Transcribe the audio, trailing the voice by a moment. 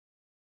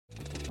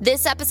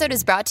This episode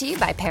is brought to you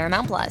by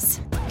Paramount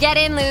Plus. Get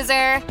in,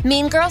 loser!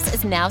 Mean Girls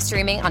is now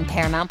streaming on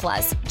Paramount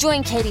Plus.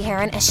 Join Katie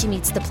Heron as she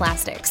meets the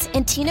plastics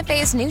in Tina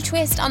Fey's new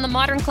twist on the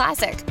modern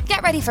classic.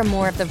 Get ready for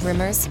more of the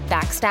rumors,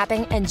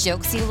 backstabbing, and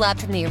jokes you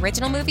loved from the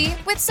original movie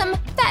with some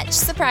fetch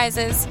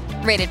surprises.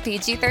 Rated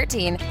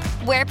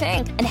PG-13. Wear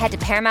pink and head to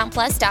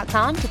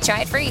ParamountPlus.com to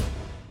try it free.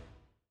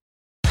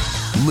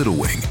 Little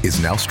Wing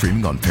is now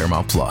streaming on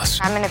Paramount Plus.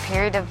 I'm in a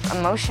period of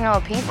emotional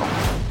upheaval.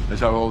 Is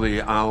that all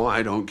the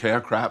I don't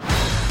care crap?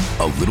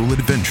 A little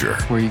adventure.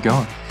 Where are you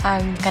going?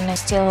 I'm gonna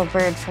steal a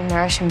bird from the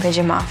Russian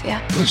pigeon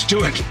mafia. Let's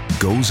do it.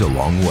 Goes a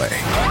long way.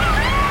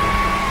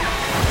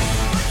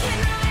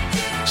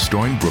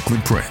 Starring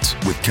Brooklyn Prince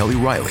with Kelly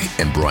Riley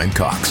and Brian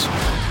Cox.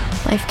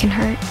 Life can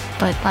hurt,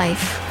 but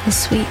life is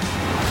sweet.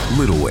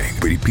 Little Wing,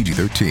 rated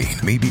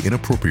PG-13, may be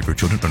inappropriate for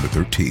children under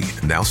 13.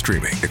 Now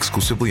streaming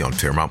exclusively on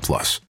Paramount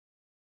Plus.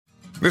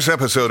 This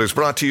episode is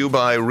brought to you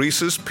by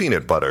Reese's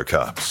Peanut Butter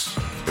Cups.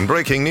 In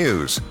breaking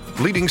news,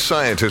 leading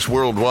scientists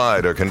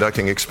worldwide are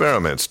conducting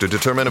experiments to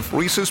determine if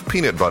Reese's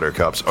Peanut Butter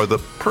Cups are the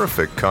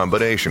perfect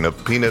combination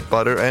of peanut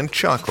butter and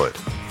chocolate.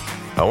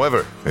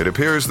 However, it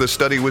appears the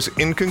study was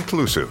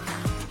inconclusive,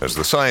 as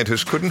the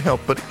scientists couldn't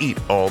help but eat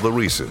all the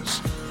Reese's.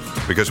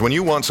 Because when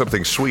you want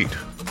something sweet,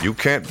 you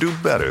can't do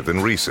better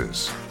than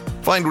Reese's.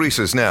 Find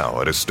Reese's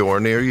now at a store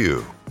near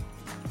you.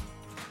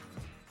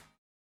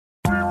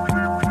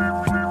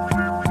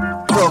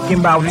 Talking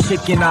about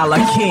chicken a la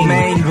king,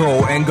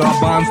 mango and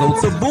garbanzo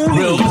tabbouleh,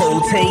 real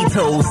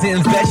potatoes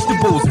and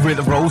vegetables with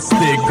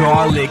roasted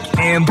garlic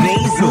and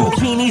basil,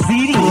 zucchini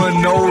ziti,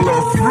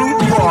 granola fruit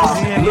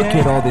bar. Look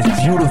at all this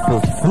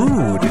beautiful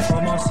food.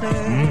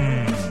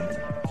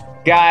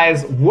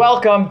 Guys,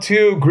 welcome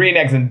to Green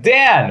Eggs and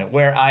Dan,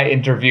 where I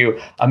interview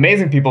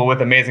amazing people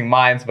with amazing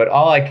minds, but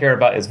all I care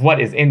about is what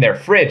is in their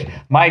fridge.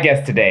 My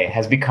guest today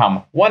has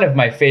become one of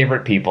my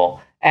favorite people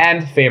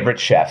and favorite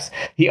chefs.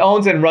 He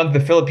owns and runs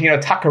the Filipino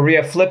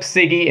taqueria Flip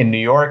Siggy in New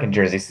York and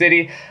Jersey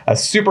City, a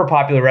super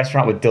popular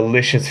restaurant with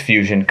delicious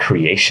fusion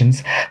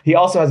creations. He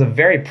also has a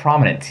very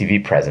prominent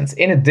TV presence.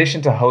 In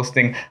addition to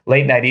hosting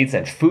late night eats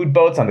and food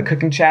boats on the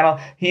cooking channel,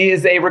 he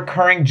is a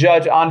recurring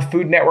judge on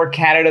Food Network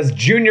Canada's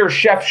Junior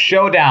Chef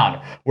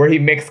Showdown, where he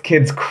makes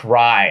kids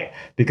cry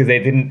because they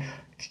didn't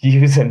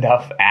use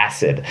enough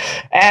acid,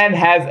 and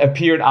has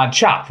appeared on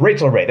Chopped,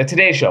 Rachel Ray, The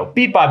Today Show,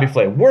 Beat Bobby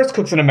Flay, Worst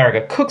Cooks in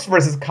America, Cooks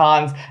vs.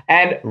 Cons,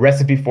 and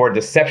Recipe for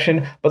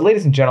Deception. But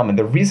ladies and gentlemen,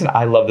 the reason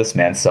I love this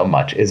man so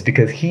much is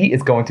because he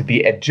is going to be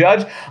a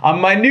judge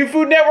on my new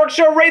Food Network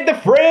show, Raid the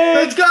Fridge!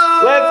 Let's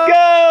go! Let's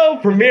go!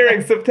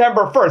 Premiering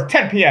September 1st,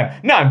 10 p.m.,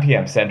 9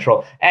 p.m.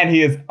 Central, and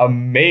he is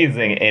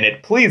amazing in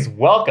it. Please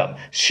welcome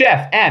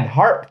chef and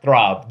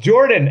heartthrob,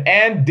 Jordan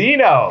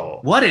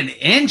Andino. What an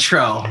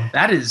intro.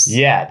 That is...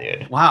 Yeah,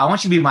 dude. Wow, I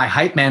want you to be my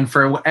hype man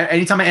for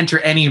anytime I enter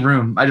any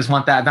room. I just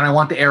want that. Then I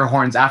want the air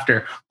horns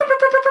after.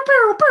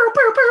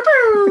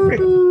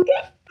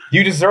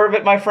 You deserve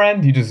it, my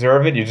friend. You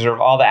deserve it. You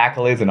deserve all the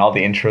accolades and all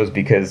the intros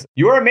because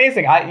you're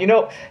amazing.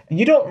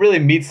 You don't really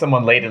meet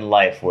someone late in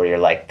life where you're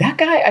like, that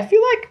guy, I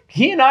feel like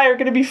he and I are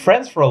going to be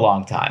friends for a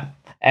long time.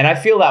 And I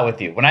feel that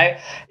with you.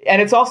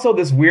 And it's also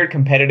this weird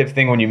competitive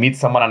thing when you meet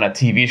someone on a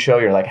TV show,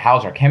 you're like,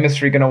 how's our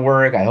chemistry going to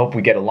work? I hope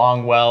we get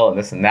along well and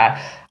this and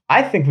that.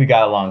 I think we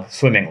got along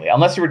swimmingly,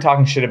 unless you were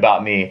talking shit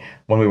about me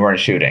when we weren't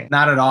shooting.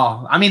 Not at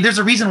all. I mean, there's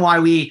a reason why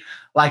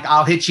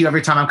I'll hit you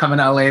every time I'm coming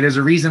to LA. There's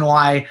a reason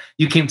why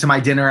you came to my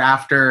dinner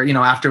after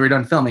we're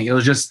done filming. It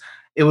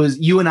was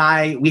you and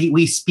I,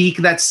 we speak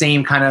that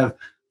same kind of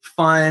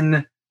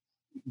fun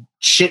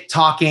shit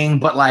talking,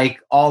 but like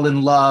all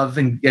in love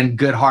and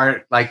good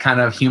heart, like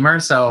kind of humor.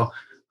 So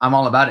I'm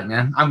all about it,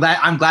 man. I'm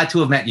glad to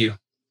have met you.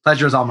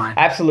 Pleasure is all mine.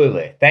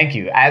 Absolutely. Thank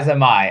you. As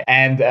am I.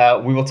 And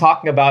we will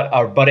talking about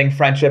our budding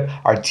friendship,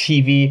 our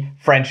TV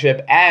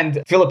friendship,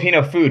 and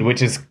Filipino food, which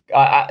is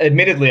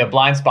admittedly a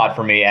blind spot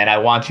for me. And I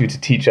want you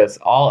to teach us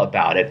all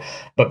about it.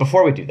 But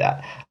before we do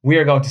that, we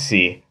are going to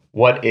see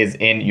what is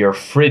in your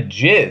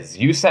fridges.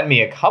 You sent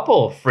me a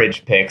couple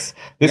fridge picks.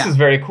 This is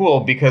very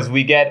cool because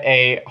we get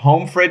a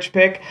home fridge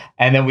pick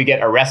and then we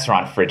get a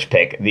restaurant fridge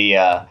pick.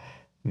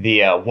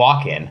 The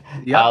walk-in.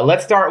 Yep.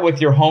 Let's start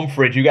with your home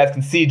fridge. You guys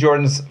can see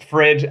Jordan's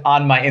fridge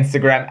on my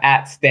Instagram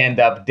at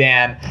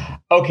StandUpDan.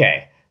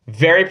 Okay,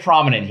 very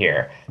prominent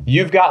here.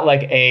 You've got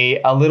like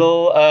a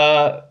little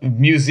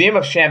museum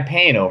of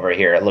champagne over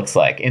here, it looks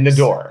like, in the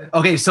door.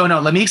 Okay, so no,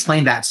 let me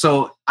explain that.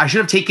 So I should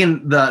have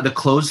taken the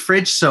closed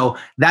fridge. So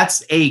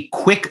that's a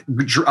quick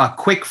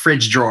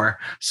fridge drawer.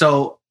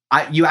 So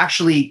you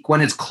actually,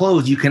 when it's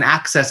closed, you can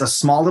access a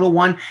small little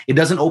one. It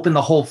doesn't open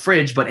the whole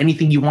fridge, but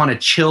anything you want to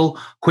chill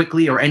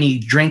quickly or any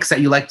drinks that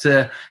you like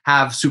to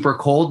have super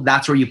cold,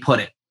 that's where you put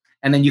it.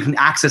 And then you can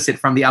access it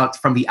from the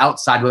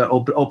outside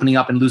without opening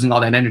up and losing all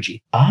that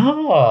energy.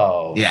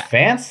 Oh, yeah.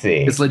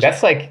 Fancy. It's legit.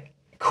 That's like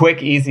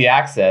quick, easy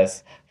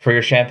access for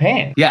your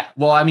champagne. Yeah.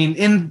 Well, I mean,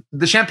 in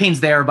the champagne's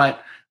there, but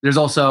there's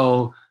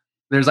also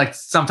There's like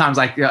sometimes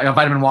like a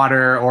vitamin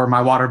water or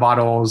my water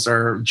bottles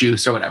or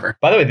juice or whatever.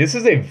 By the way, this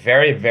is a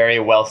very, very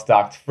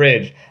well-stocked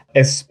fridge,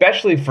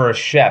 especially for a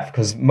chef,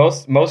 because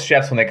most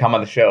chefs, when they come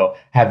on the show,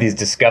 have these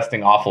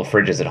disgusting, awful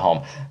fridges at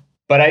home.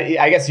 But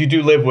I guess you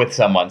do live with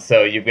someone,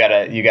 so you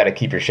gotta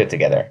keep your shit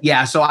together.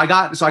 Yeah, so I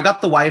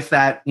got the wife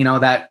that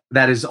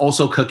that is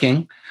also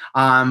cooking,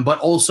 but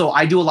also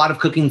I do a lot of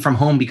cooking from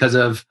home because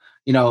of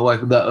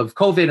of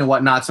COVID and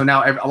whatnot. So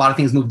now a lot of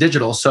things move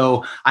digital.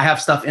 So I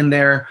have stuff in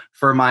there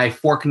for my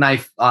fork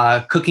knife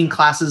cooking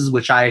classes,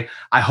 which I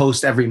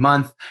host every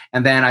month.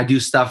 And then I do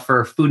stuff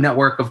for Food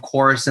Network, of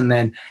course, and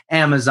then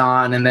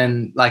Amazon, and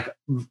then like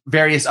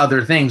various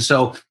other things.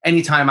 So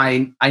anytime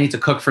I need to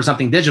cook for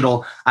something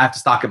digital, I have to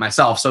stock it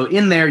myself. So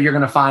in there, you're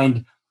going to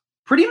find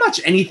pretty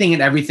much anything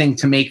and everything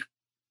to make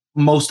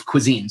most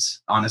cuisines,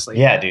 honestly.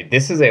 Yeah, dude,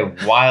 this is a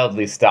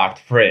wildly stocked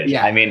fridge.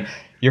 Yeah. I mean,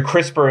 your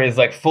crisper is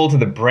like full to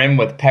the brim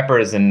with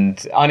peppers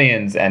and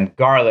onions and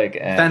garlic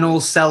and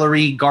fennel,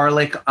 celery,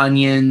 garlic,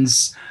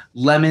 onions,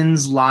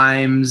 lemons,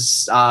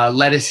 limes,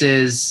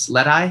 lettuces,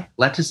 lettuce,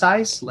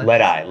 and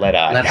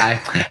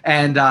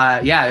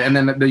and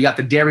then you got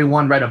the dairy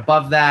one right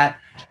above that.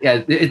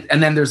 Yeah,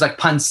 and then there's like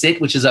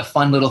pancit, which is a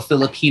fun little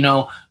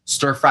Filipino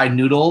stir-fried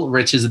noodle,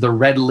 which is the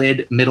red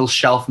lid middle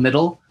shelf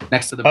next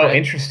to the bread. Oh,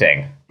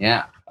 interesting.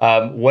 Yeah.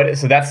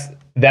 So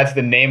that's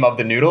the name of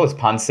the noodle, is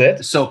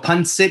pancit? So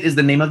pancit is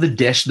the name of the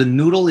dish. The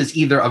noodle is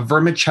either a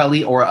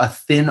vermicelli or a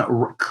thin,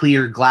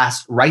 clear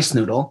glass rice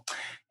noodle.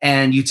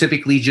 And you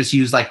typically just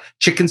use like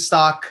chicken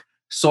stock,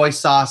 soy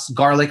sauce,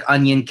 garlic,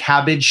 onion,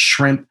 cabbage,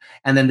 shrimp,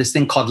 and then this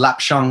thing called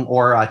lapsang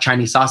or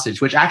Chinese sausage,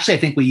 which actually I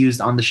think we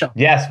used on the show.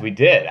 Yes, we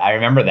did. I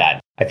remember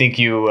that. I think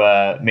you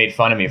made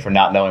fun of me for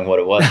not knowing what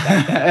it was.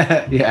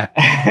 Yeah.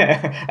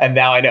 And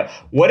now I know.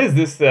 What is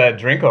this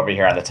drink over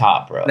here on the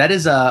top, bro? That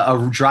is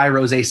a dry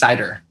rosé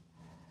cider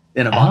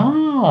in a bottle.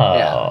 Oh,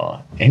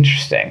 yeah.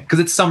 Interesting. Because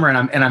it's summer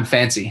and I'm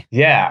fancy.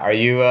 Yeah. Are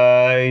you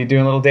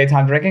doing a little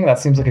daytime drinking? That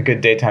seems like a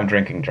good daytime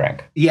drinking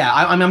drink. Yeah,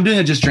 I'm doing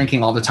it just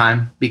drinking all the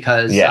time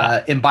because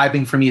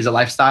imbibing for me is a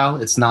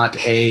lifestyle. It's not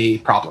a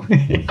problem.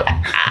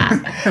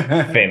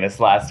 Famous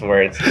last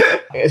words.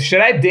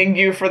 Should I ding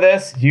you for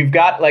this? You've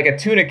got like a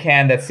tuna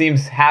can that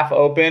seems half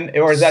open,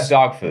 or is that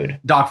dog food?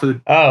 Dog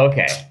food. Oh,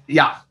 okay.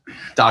 Yeah,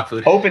 dog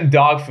food. Open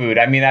dog food.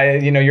 I mean,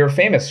 you're a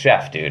famous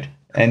chef, dude.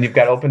 And you've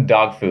got open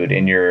dog food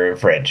in your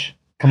fridge.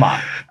 Come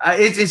on.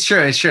 It's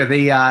true. It's true.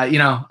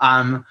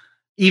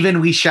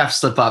 Even we chefs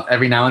slip up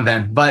every now and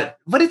then. But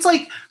it's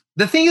like,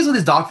 the thing is with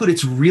his dog food,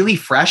 it's really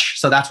fresh.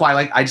 So that's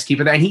why I just keep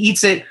it there. And he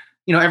eats it,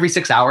 every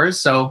 6 hours.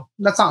 So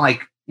that's not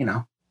like, it's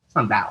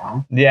not that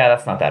long. Yeah,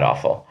 that's not that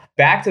awful.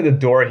 Back to the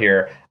door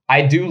here.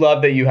 I do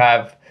love that you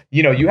have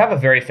a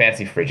very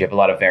fancy fridge. You have a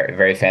lot of very,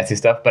 very fancy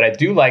stuff. But I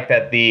do like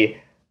that the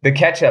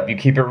ketchup, you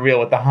keep it real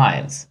with the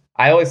Heinz.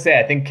 I always say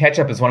I think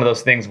ketchup is one of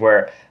those things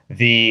where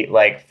the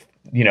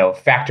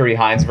factory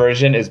Heinz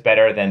version is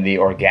better than the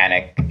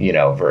organic,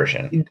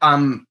 version.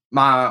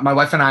 My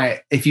wife and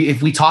I,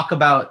 if we talk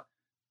about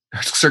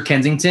Sir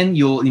Kensington,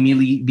 you'll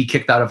immediately be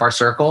kicked out of our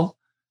circle.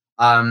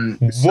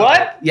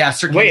 What? Yeah,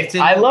 Sir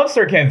Kensington. Wait, I love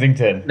Sir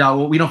Kensington.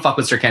 No, we don't fuck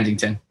with Sir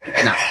Kensington.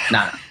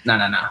 No.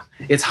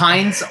 It's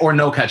Heinz or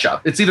no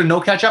ketchup. It's either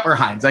no ketchup or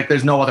Heinz. Like,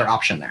 there's no other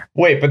option there.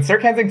 Wait, but Sir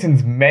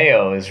Kensington's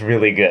mayo is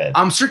really good.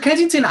 Sir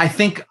Kensington, I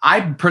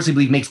personally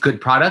believe makes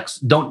good products.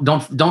 Don't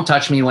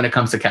touch me when it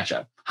comes to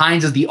ketchup.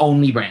 Heinz is the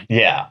only brand.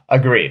 Yeah,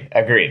 agreed.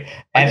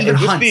 And even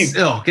Hunt's.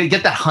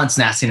 Get that Hunt's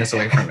nastiness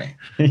away from me.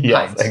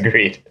 Yes, Heinz.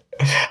 Agreed.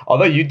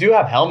 Although you do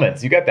have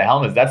Hellmann's. You got the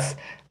Hellmann's.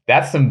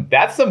 That's some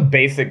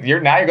basic.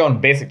 You're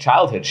going basic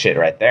childhood shit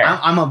right there.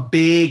 I'm a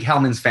big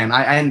Hellmann's fan.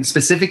 And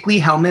specifically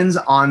Hellmann's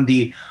on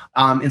the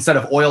instead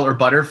of oil or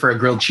butter for a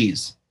grilled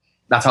cheese.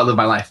 That's how I live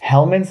my life.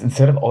 Hellmann's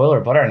instead of oil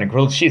or butter and a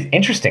grilled cheese.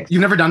 Interesting.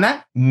 You've never done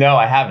that? No,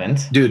 I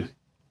haven't. Dude,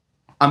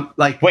 I'm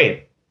like,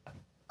 wait,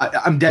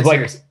 I'm dead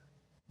serious.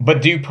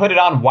 But do you put it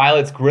on while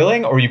it's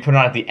grilling, or you put it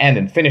on at the end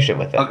and finish it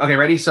with it? Okay,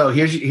 ready? So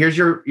here's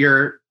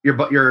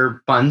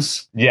your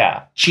buns.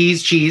 Yeah.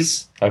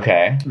 Cheese.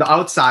 Okay. The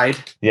outside.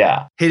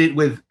 Yeah. Hit it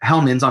with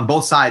Hellmann's on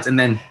both sides, and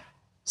then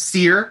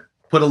sear.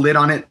 Put a lid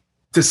on it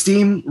to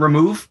steam.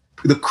 Remove.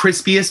 The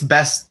crispiest,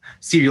 best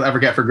sear you'll ever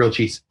get for grilled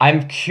cheese.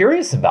 I'm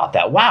curious about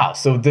that. Wow.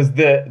 So does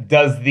the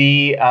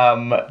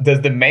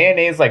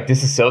mayonnaise like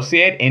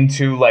disassociate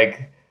into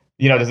like,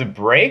 does it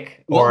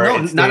break? Or no,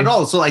 not at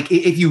all. So like,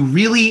 if you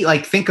really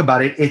like think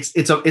about it,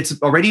 it's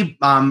already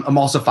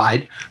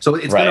emulsified. So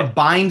it's going to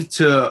bind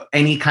to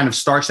any kind of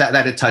starch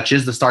that it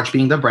touches, the starch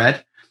being the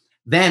bread.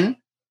 Then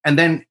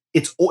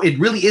it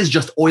really is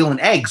just oil and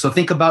egg. So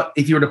think about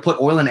if you were to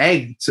put oil and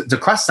egg to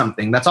crust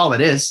something, that's all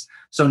it is.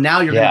 So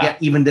now you're going to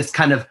get even this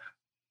kind of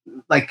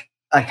like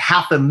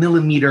half a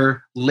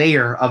millimeter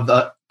layer of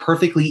the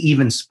perfectly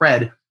even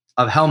spread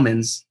of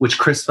Hellmann's, which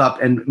crisps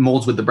up and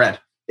molds with the bread.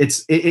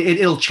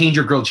 It'll change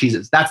your grilled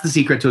cheeses. That's the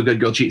secret to a good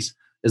grilled cheese.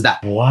 Is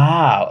that?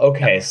 Wow.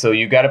 Okay. Yeah. So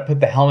you got to put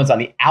the Hellmann's on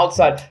the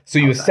outside. So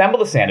you assemble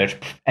the sandwich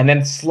and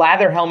then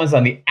slather Hellmann's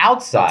on the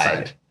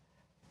outside.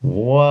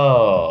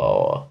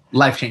 Whoa.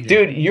 Life changing.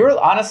 Dude,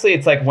 honestly,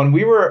 it's like when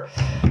we were,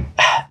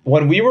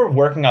 when we were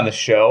working on the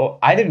show,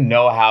 I didn't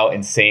know how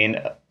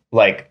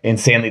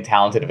insanely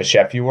talented of a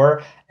chef you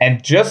were.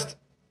 And just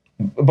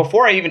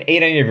before I even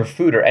ate any of your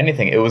food or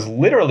anything, it was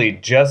literally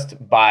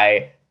just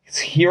by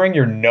hearing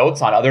your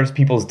notes on other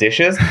people's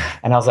dishes.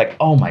 And I was like,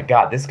 oh my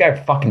God, this guy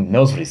fucking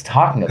knows what he's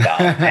talking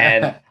about.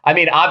 And I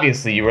mean,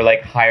 obviously you were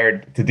like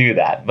hired to do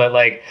that, but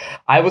like,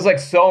 I was like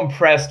so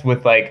impressed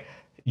with like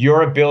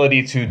your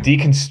ability to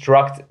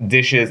deconstruct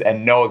dishes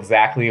and know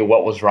exactly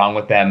what was wrong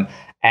with them.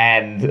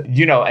 And,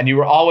 you know, and you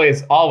were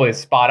always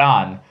spot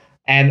on.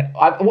 And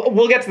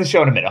we'll get to the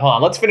show in a minute. Hold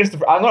on. Let's finish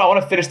I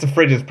want to finish the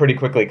fridges pretty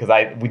quickly because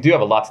we do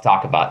have a lot to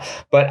talk about.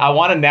 But I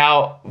want to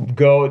now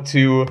go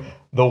to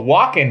the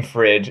walk-in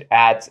fridge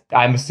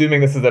I'm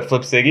assuming this is at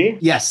Flip Siggy?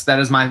 Yes, that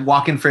is my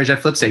walk-in fridge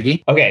at Flip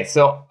Siggy. Okay,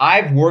 so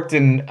I've worked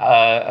in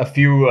a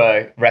few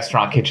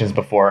restaurant kitchens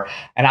before,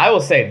 and I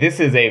will say this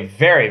is a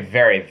very,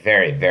 very,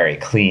 very, very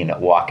clean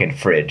walk-in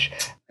fridge.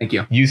 Thank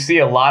you. You see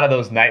a lot of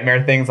those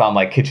nightmare things on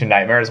like Kitchen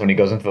Nightmares when he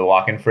goes into the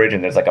walk-in fridge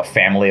and there's like a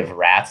family of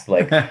rats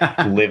like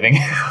living.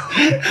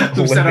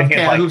 Who've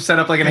set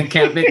up like an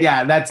encampment.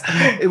 Yeah,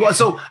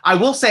 so I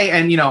will say,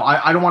 and you know,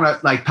 I don't want to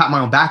like pat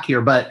my own back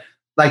here, but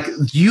like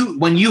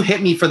when you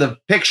hit me for the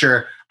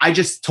picture, I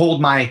just told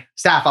my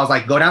staff, I was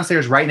like, go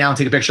downstairs right now and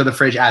take a picture of the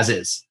fridge as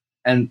is.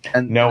 And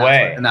no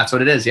way. And that's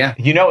what it is. Yeah.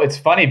 You know, it's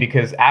funny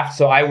because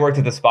so I worked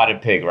at the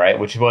Spotted Pig, right?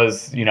 Which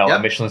was, you know, a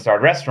Michelin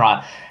starred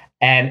restaurant,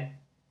 and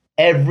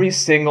every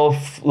single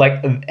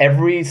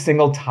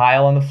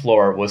tile on the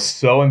floor was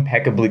so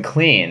impeccably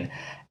clean.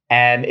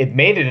 And it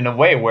made it in a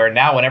way where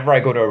now whenever I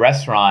go to a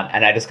restaurant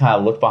and I just kind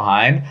of look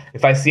behind,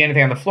 if I see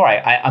anything on the floor,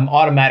 I'm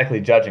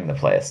automatically judging the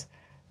place.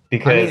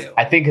 Because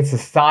I think it's a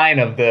sign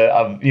of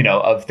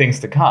things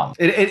to come.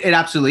 It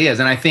absolutely is.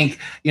 And I think,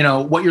 you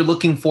know, what you're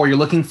looking for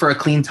a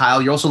clean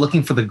tile. You're also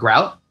looking for the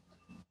grout,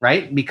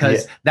 right?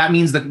 Because that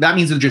means that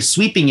you're just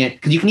sweeping it,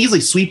 because you can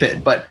easily sweep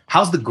it. But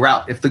how's the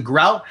grout? If the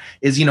grout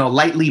is, you know,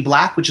 lightly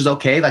black, which is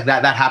okay, like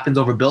that happens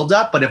over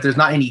buildup. But if there's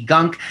not any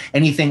gunk,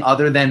 anything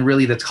other than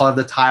really the color of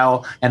the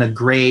tile and a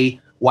gray,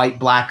 white,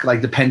 black,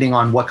 like depending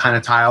on what kind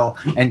of tile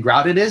and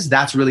grout it is,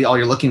 that's really all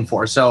you're looking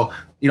for. So,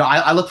 you know,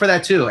 I look for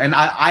that too. And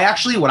I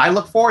actually, what I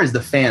look for is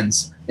the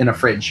fans in a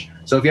fridge.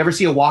 So if you ever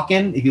see a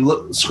walk-in, if you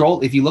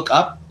look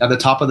up at the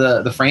top of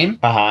the frame.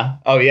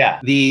 Oh yeah.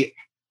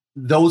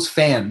 Those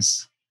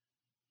fans,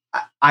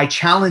 I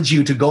challenge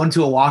you to go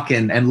into a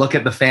walk-in and look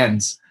at the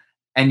fans,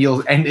 and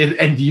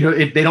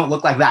they don't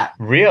look like that.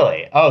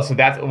 Really? Oh, so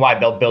that's why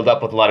they'll build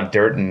up with a lot of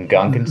dirt and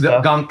gunk and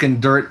stuff? Gunk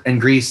and dirt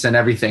and grease and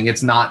everything.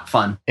 It's not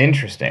fun.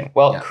 Interesting.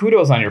 Well,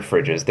 kudos on your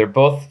fridges. They're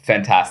both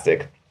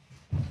fantastic.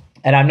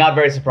 And I'm not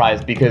very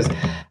surprised because,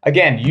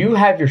 again, you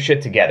have your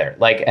shit together.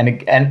 Like,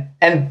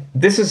 and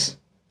this is,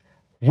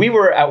 we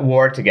were at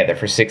war together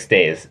for 6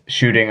 days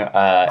shooting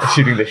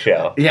the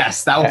show.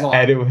 Yes, that was a lot.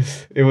 And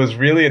it was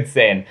really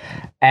insane.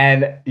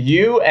 And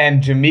you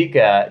and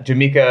Jamaica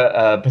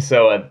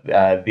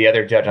Pessoa, the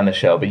other judge on the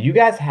show, but you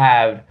guys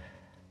have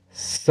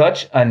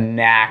such a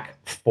knack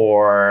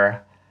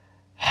for,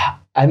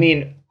 I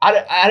mean,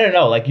 I don't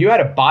know, like you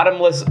had a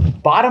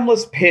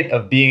bottomless pit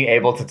of being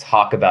able to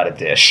talk about a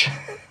dish.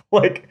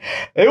 Like,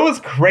 it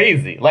was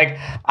crazy. Like,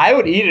 I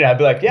would eat it, I'd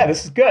be like, yeah,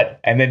 this is good.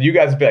 And then you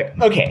guys would be like,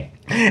 okay,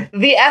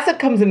 the acid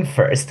comes in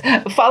first,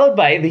 followed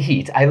by the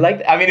heat.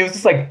 it was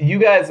just like, you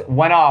guys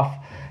went off,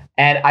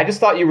 and I just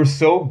thought you were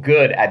so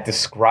good at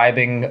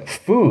describing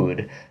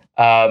food.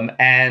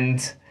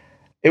 And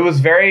it was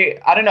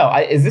very, I don't know,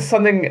 is this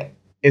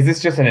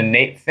just an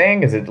innate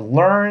thing? Is it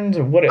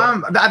learned? What?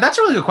 That's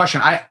a really good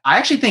question. I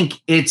actually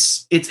think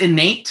it's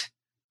innate.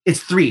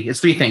 It's three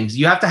things.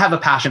 You have to have a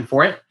passion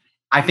for it.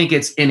 I think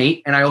it's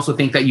innate, and I also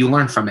think that you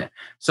learn from it.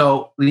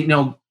 So, you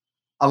know,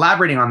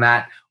 elaborating on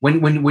that,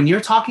 when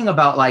you're talking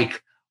about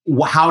like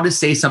how to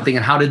say something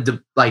and how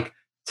to like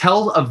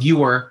tell a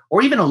viewer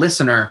or even a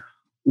listener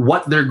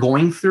what they're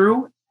going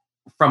through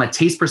from a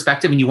taste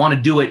perspective, and you want to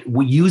do it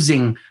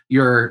using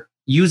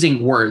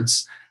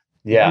words.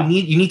 Yeah,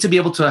 you need to be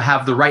able to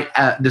have the right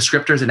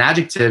descriptors and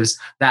adjectives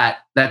that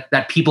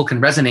people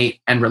can resonate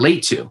and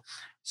relate to.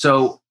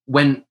 So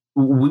when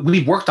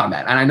we've worked on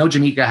that, and I know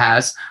Jamaica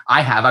has,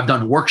 I've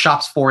done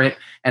workshops for it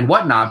and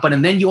whatnot,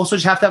 and then you also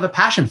just have to have a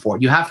passion for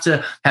it. You have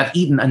to have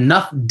eaten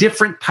enough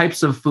different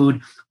types of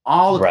food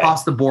all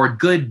across the board,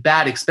 good,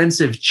 bad,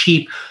 expensive,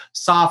 cheap,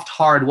 soft,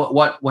 hard,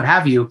 what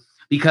have you,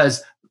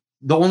 because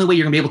the only way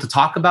you're gonna be able to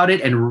talk about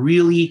it and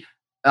really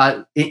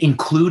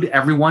include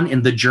everyone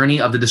in the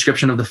journey of the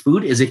description of the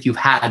food is if you've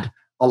had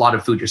a lot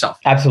of food yourself.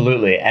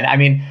 Absolutely. And I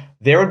mean,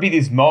 there would be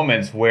these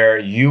moments where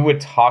you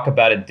would talk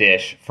about a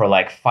dish for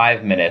like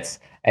 5 minutes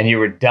and you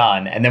were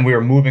done, and then we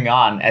were moving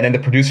on, and then the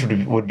producer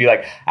would be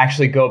like,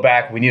 actually go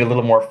back, we need a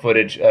little more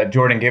footage.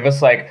 Jordan, give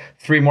us like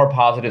 3 more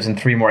positives and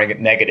 3 more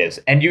negatives.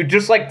 And you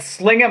just like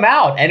sling them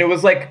out, and it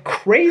was like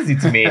crazy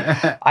to me.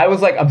 I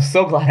was like, I'm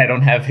so glad I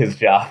don't have his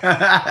job.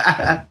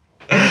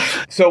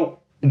 So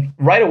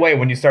right away,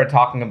 when you started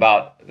talking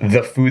about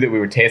the food that we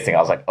were tasting, I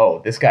was like,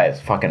 oh, this guy is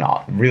fucking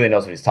really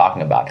knows what he's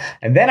talking about.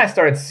 And then I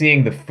started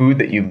seeing the food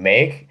that you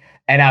make,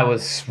 And I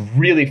was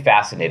really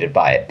fascinated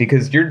by it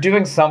because you're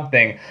doing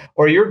something,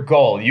 or your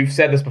goal, you've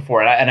said this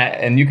before,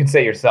 and you can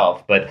say it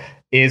yourself, but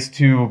is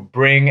to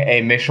bring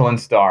a Michelin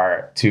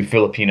star to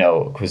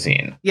Filipino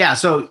cuisine. Yeah.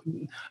 So,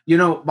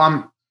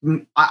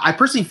 I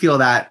personally feel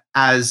that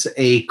as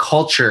a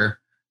culture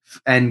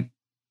and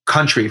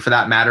country, for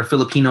that matter,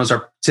 Filipinos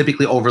are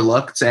typically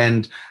overlooked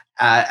and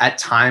at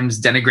times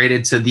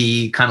denigrated to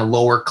the kind of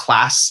lower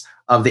class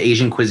of the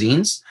Asian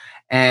cuisines.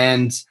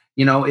 And,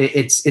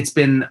 it's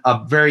been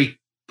a very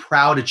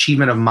proud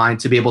achievement of mine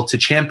to be able to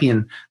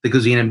champion the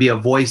cuisine and be a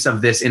voice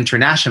of this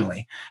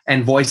internationally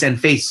and voice and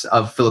face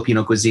of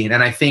Filipino cuisine.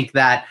 And I think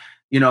that,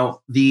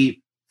 the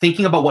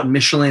thinking about what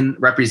Michelin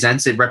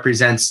represents, it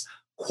represents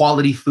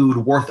quality food,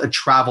 worth a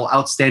travel,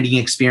 outstanding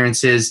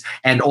experiences,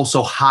 and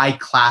also high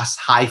class,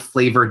 high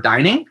flavor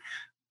dining.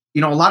 A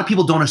lot of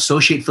people don't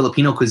associate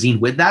Filipino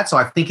cuisine with that. So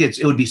I think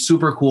it would be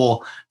super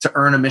cool to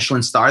earn a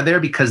Michelin star there,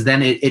 because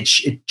then it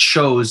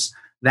shows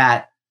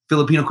that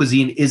Filipino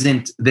cuisine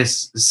isn't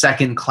this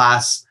second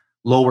class,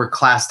 lower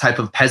class type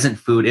of peasant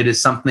food. It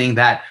is something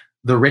that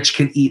the rich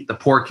can eat, the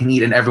poor can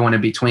eat, and everyone in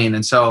between.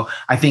 And so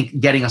I think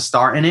getting a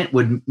star in it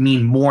would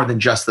mean more than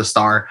just the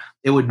star.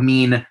 It would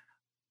mean,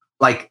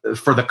 like,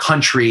 for the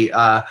country,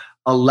 a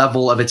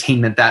level of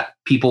attainment that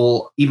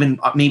people,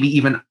 maybe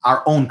even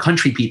our own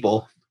country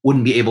people,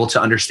 wouldn't be able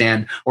to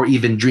understand or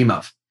even dream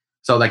of.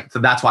 So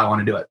that's why I want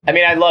to do it. I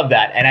mean, I love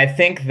that. And I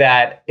think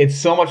that it's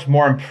so much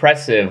more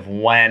impressive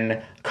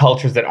when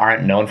cultures that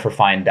aren't known for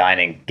fine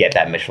dining get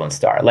that Michelin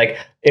star. Like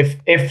if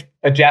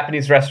a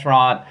Japanese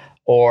restaurant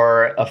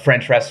or a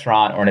French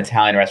restaurant or an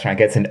Italian restaurant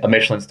gets a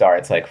Michelin star,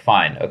 it's like,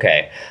 fine,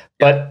 okay.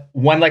 But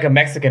when like a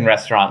Mexican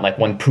restaurant, like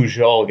when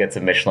Pujol gets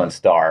a Michelin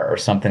star or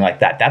something like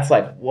that, that's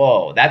like,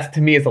 whoa, that's,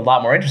 to me, is a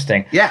lot more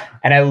interesting. Yeah.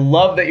 And I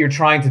love that you're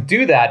trying to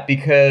do that,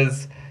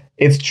 because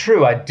it's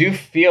true. I do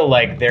feel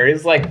like there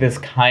is like this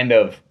kind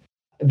of,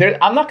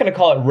 I'm not going to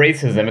call it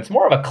racism. It's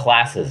more of a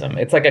classism.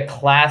 It's like a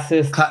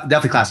classist,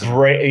 definitely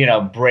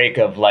classism. Break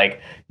of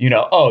like,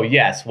 oh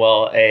yes,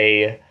 well,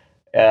 a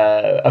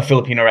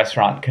Filipino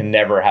restaurant can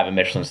never have a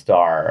Michelin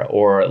star,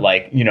 or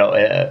like,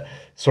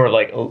 sort of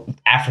like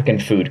African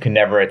food can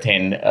never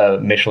attain a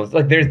Michelin.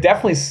 Like there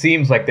definitely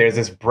seems like there's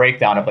this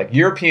breakdown of like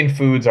European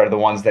foods are the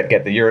ones that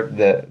get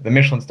the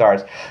Michelin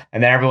stars,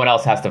 and then everyone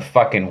else has to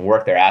fucking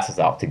work their asses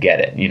off to get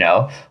it.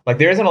 Like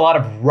there isn't a lot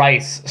of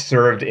rice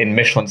served in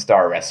Michelin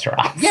star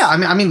restaurants. Yeah,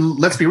 I mean,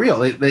 let's be real.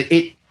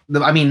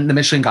 The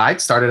Michelin Guide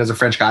started as a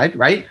French guide,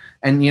 right?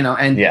 And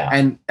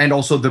and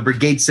also the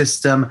brigade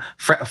system,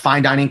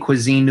 fine dining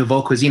cuisine,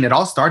 nouveau cuisine, it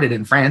all started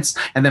in France,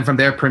 and then from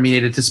there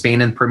permeated to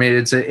Spain and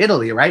permeated to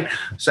Italy, right?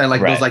 So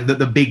those like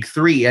the big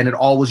three, and it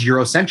all was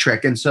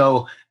Eurocentric. And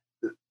so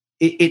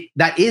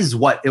that is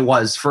what it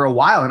was for a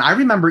while. And I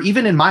remember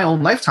even in my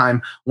own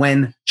lifetime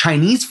when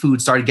Chinese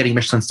food started getting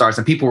Michelin stars,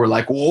 and people were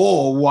like,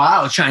 "Whoa,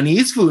 wow,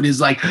 Chinese food is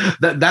like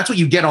that's what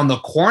you get on the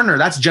corner.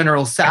 That's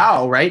General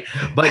Tso, right?"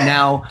 But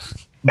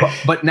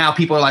now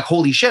people are like,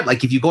 holy shit,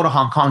 like if you go to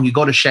Hong Kong, you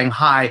go to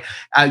Shanghai,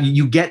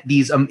 you get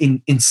these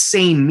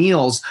insane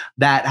meals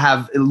that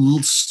have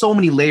so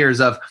many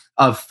layers of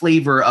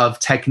flavor, of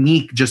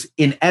technique, just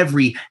in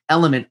every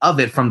element of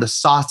it, from the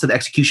sauce to the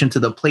execution to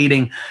the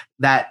plating,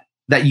 that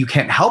you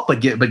can't help but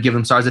give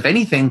them stars. If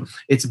anything,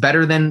 it's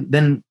better than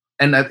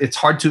and it's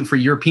hard for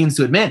Europeans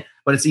to admit,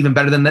 but it's even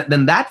better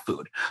than that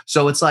food.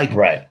 So it's like,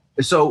 right.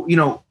 So,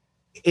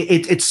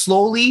 it's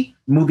slowly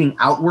moving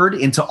outward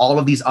into all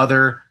of these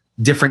other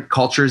different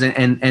cultures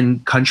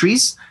and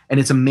countries, and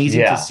it's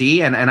amazing to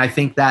see. And I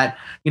think that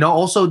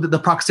also the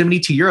proximity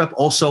to Europe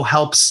also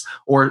helps,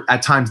 or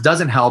at times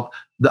doesn't help,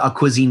 a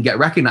cuisine get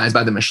recognized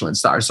by the Michelin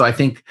stars. So I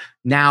think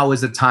now is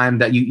the time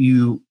that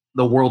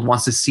the world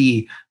wants to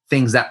see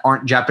things that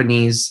aren't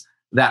Japanese,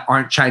 that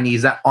aren't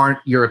Chinese, that aren't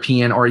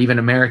European or even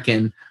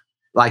American.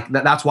 Like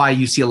that's why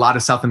you see a lot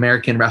of South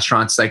American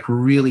restaurants like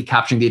really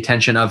capturing the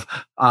attention of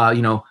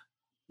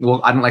well,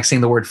 I don't like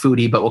saying the word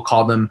foodie, but we'll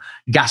call them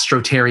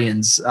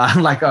gastrotarians,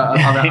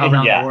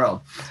 around the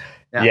world.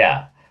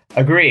 Yeah,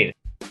 agreed.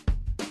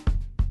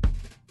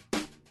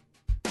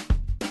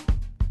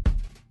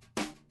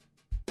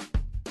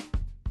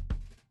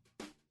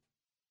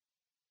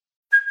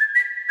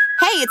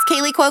 Hey, it's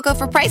Kaylee Cuoco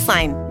for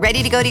Priceline.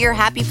 Ready to go to your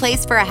happy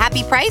place for a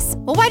happy price?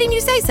 Well, why didn't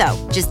you say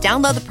so? Just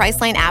download the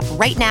Priceline app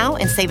right now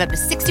and save up to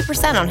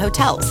 60% on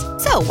hotels.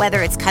 So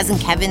whether it's Cousin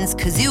Kevin's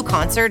Kazoo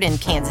Concert in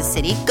Kansas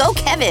City, go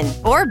Kevin,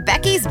 or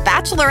Becky's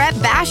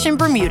Bachelorette Bash in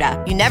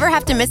Bermuda, you never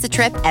have to miss a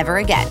trip ever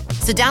again.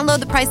 So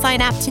download the Priceline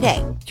app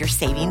today. Your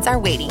savings are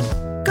waiting.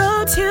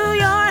 Go to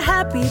your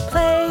happy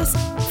place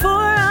for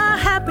a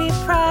happy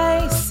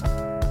price.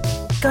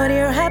 Go to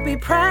your happy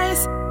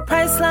price,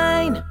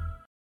 Priceline.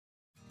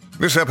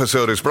 This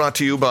episode is brought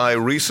to you by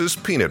Reese's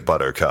Peanut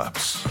Butter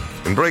Cups.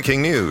 In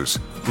breaking news,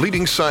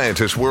 leading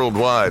scientists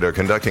worldwide are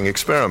conducting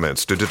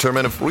experiments to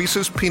determine if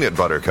Reese's Peanut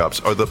Butter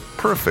Cups are the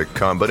perfect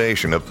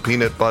combination of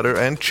peanut butter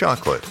and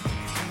chocolate.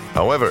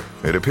 However,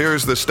 it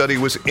appears the study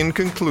was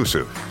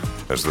inconclusive,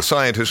 as the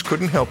scientists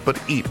couldn't help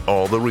but eat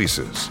all the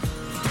Reese's.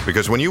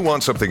 Because when you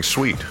want something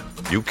sweet,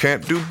 You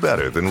can't do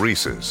better than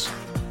Reese's.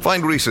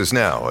 Find Reese's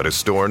now at a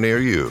store near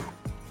you.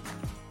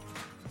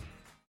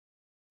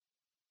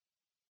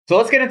 So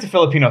let's get into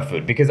Filipino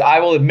food, because I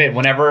will admit,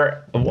 when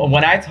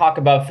I talk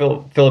about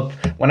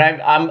when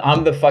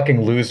I'm the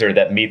fucking loser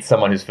that meets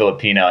someone who's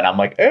Filipino and I'm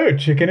like, oh,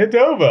 chicken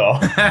adobo.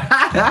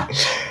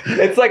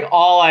 It's like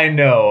all I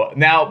know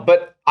now.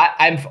 But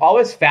I'm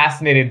always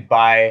fascinated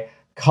by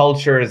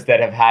cultures that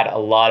have had a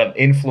lot of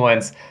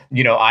influence,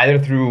 either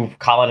through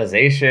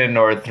colonization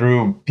or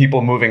through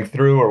people moving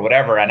through or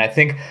whatever. And I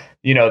think,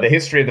 the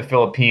history of the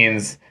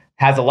Philippines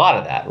has a lot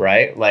of that,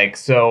 right?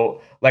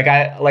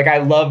 I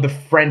love the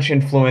French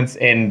influence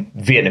in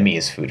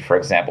Vietnamese food, for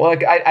example.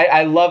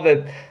 I love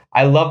that.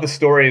 I love the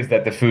stories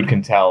that the food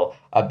can tell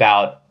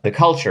about the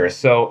culture.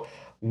 So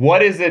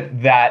what is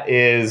it that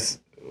is,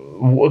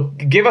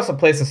 give us a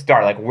place to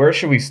start. Like, where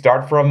should we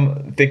start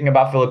from thinking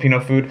about Filipino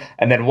food?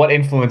 And then what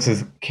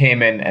influences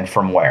came in and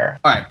from where?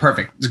 All right,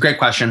 perfect. It's a great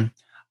question.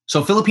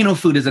 So Filipino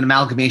food is an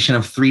amalgamation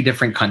of 3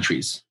 different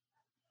countries.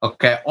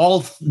 Okay,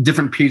 all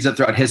different periods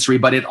throughout history,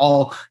 but it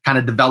all kind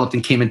of developed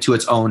and came into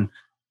its own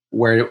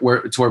where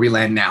we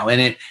land now.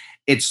 And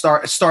it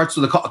starts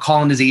with a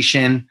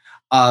colonization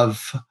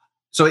of,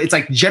 so it's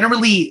like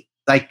generally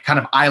like kind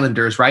of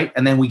islanders, right?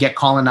 And then we get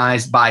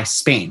colonized by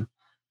Spain.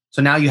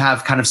 So now you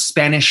have kind of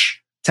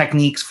Spanish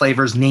techniques,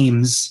 flavors,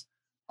 names,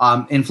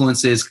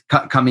 influences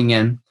coming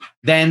in.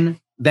 Then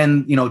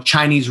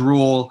Chinese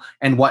rule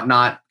and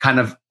whatnot kind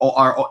of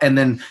are, and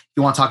then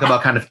you want to talk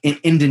about kind of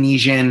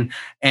Indonesian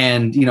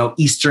and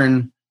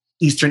Eastern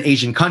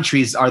Asian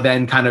countries are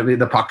then kind of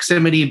the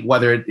proximity,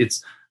 whether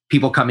it's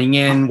people coming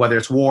in, whether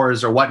it's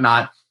wars or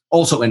whatnot,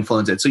 also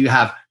influence it. So you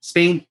have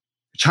Spain,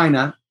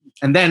 China,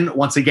 and then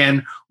once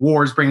again,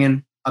 wars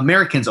bringing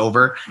Americans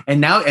over. And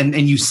now, and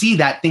you see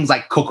that things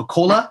like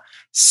Coca-Cola,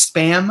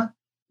 Spam,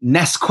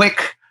 Nesquik,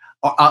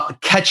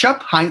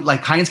 ketchup,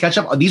 like Heinz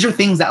ketchup, these are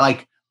things that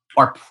like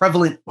are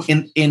prevalent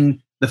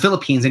in the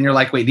Philippines. And you're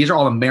like, wait, these are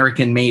all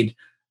American made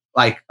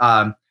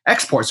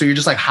exports. So you're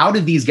just like, how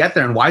did these get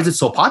there? And why is it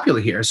so popular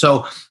here?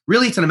 So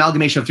really it's an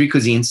amalgamation of 3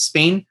 cuisines,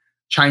 Spain,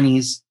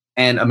 Chinese,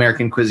 and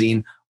American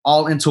cuisine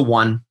all into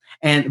one.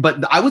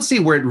 But I would say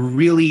where it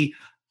really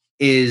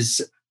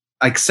is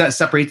like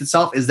separates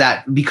itself is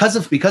that because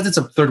it's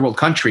a third world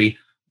country,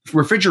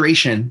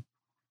 refrigeration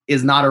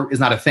is not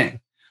a thing.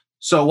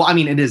 So, well, I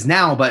mean, it is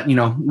now, but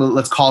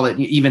let's call it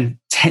even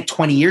 10,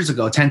 20 years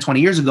ago,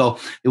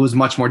 it was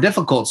much more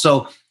difficult.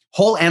 So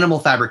whole animal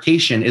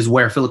fabrication is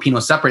where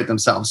Filipinos separate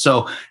themselves.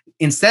 So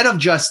instead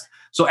of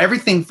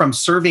everything from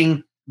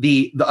serving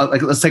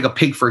like, let's take a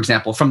pig, for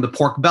example, from the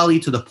pork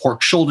belly to the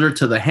pork shoulder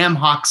to the ham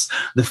hocks,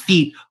 the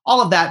feet, all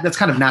of that, that's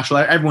kind of natural.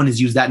 Everyone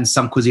has used that in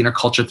some cuisine or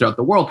culture throughout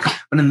the world.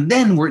 But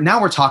then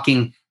we're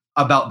talking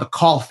about the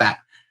caul fat,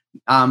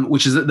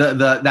 which is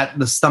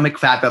the stomach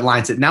fat that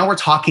lines it. Now we're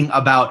talking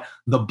about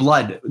the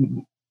blood,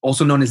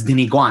 also known as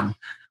diniguan,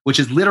 which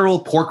is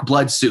literal pork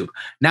blood soup.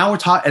 Now we're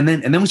talking,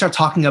 and then we start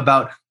talking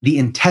about the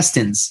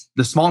intestines,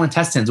 the small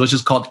intestines, which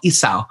is called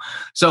isaw.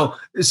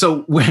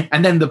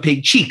 And then the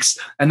pig cheeks,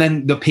 and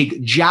then the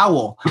pig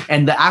jowl,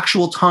 and the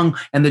actual tongue,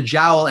 and the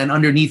jowl, and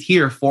underneath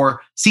here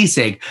for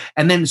sisig.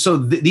 And then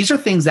these are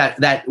things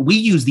that we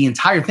use the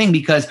entire thing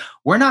because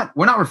we're not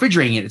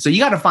refrigerating it. So you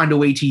got to find a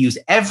way to use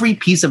every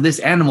piece of this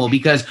animal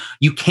because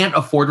you can't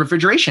afford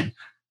refrigeration.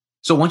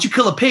 So once you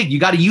kill a pig, you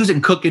got to use it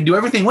and cook and do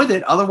everything with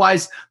it.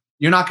 Otherwise,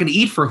 you're not going to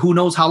eat for who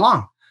knows how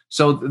long.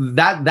 So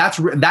that's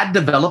that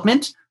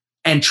development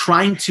and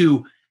trying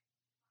to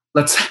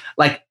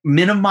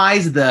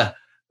minimize the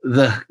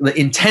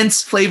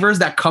intense flavors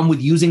that come with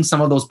using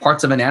some of those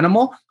parts of an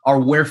animal are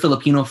where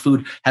Filipino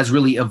food has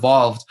really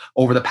evolved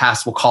over the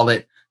past, we'll call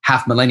it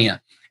half millennia.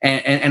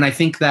 And I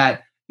think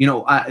that,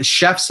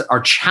 chefs are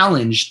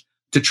challenged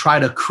to try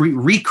to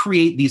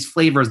recreate these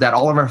flavors that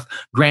all of our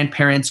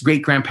grandparents,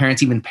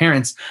 great-grandparents, even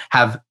parents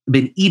have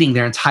been eating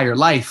their entire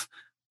life.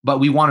 But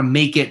we want to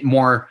make it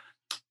more,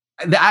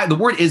 the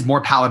word is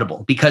more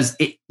palatable because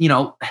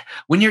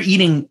when you're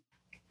eating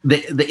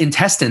the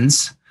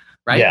intestines,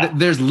 right? Yeah.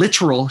 There's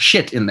literal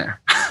shit in there.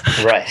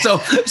 Right.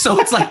 So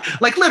it's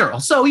like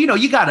literal. So,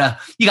 you gotta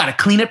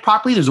clean it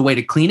properly. There's a way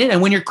to clean it.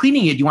 And when you're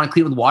cleaning it, do you want to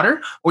clean it with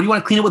water or do you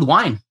want to clean it with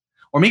wine?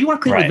 Or maybe you want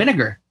to clean it with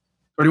vinegar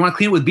or do you want to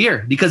clean it with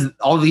beer? Because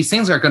all of these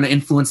things are going to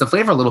influence the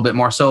flavor a little bit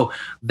more. So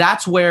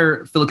that's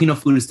where Filipino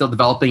food is still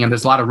developing. And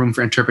there's a lot of room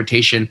for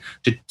interpretation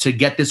to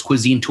get this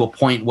cuisine to a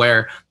point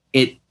where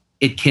it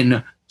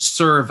can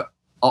serve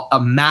a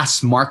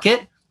mass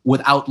market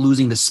without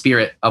losing the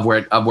spirit of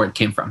where it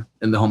came from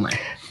in the homeland.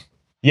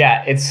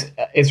 Yeah,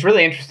 it's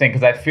really interesting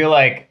because I feel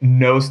like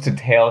nose to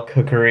tail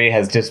cookery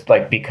has just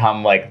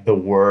become the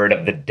word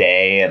of the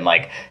day, and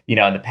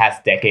in the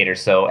past decade or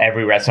so,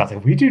 every restaurant's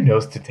like, we do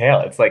nose to tail.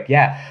 It's like,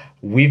 yeah,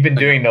 we've been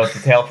doing nose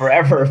to tail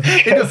forever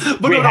because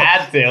we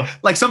had to.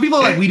 Like some people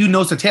are like, we do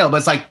nose to tail, but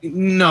it's like,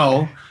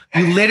 no.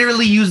 You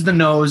literally use the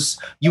nose.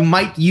 You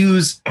might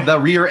use the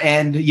rear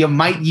end. You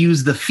might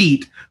use the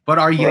feet, but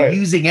are you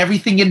using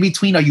everything in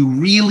between? Are you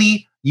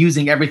really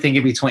using everything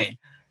in between?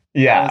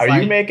 Yeah. Are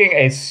you making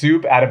a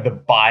soup out of the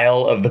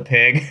bile of the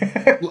pig?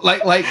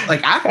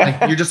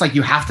 You're just like,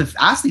 you have to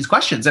ask these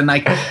questions. And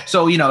like,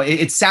 so,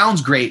 it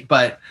sounds great,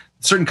 but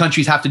certain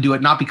countries have to do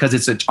it, not because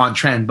it's on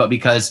trend, but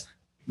because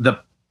the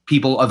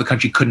people of the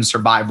country couldn't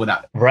survive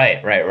without it.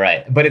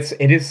 Right. But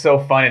it is so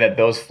funny that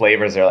those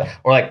flavors are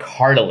like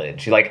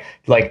cartilage, like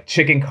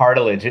chicken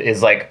cartilage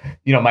is like,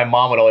 my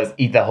mom would always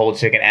eat the whole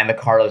chicken and the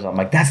cartilage. I'm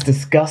like, that's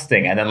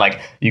disgusting. And then like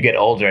you get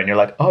older and you're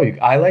like, oh,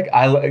 I like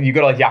you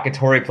go to like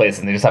yakitori places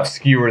and they just have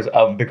skewers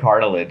of the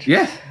cartilage.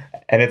 Yeah.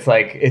 And it's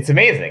like, it's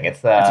amazing.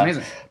 It's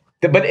amazing.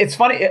 But it's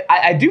funny.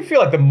 I do feel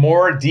like the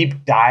more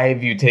deep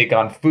dive you take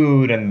on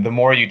food and the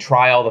more you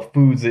try all the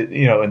foods that,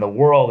 in the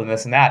world and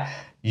this and that,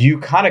 you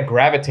kind of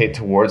gravitate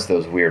towards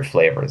those weird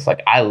flavors.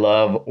 Like I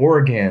love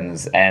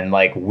organs and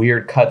like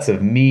weird cuts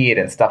of meat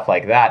and stuff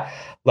like that.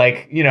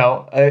 Like,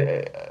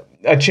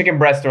 a chicken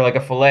breast or like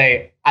a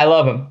fillet, I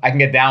love them. I can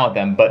get down with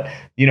them. But,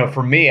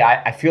 for me,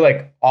 I feel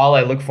like all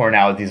I look for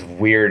now is these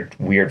weird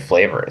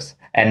flavors.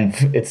 And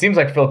it seems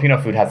like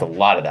Filipino food has a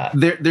lot of that.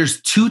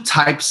 There's two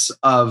types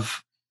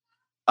of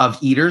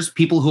eaters: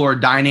 people who are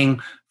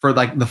dining for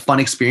like the fun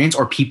experience,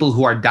 or people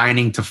who are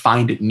dining to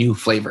find new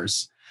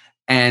flavors.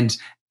 And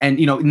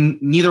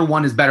neither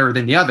one is better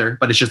than the other,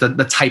 but it's just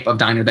the type of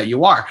diner that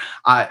you are.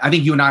 I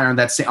think you and I are in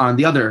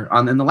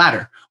the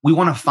latter. We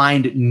want to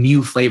find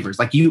new flavors.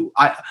 Like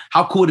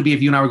how cool would it be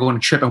if you and I were going on a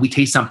trip and we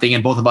taste something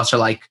and both of us are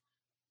like,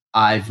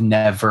 I've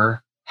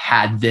never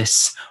had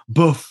this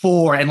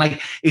before. And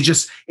like,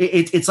 it's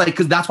like,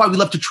 because that's why we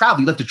love to travel.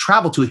 We love to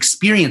travel to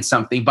experience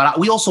something, but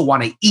we also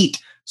want to eat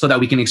so that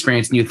we can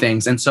experience new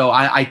things. And so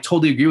I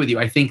totally agree with you.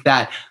 I think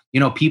that,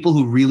 people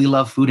who really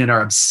love food and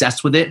are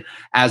obsessed with it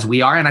as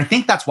we are. And I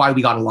think that's why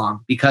we got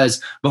along,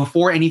 because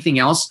before anything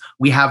else,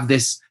 we have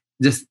this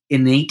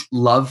innate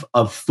love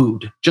of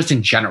food, just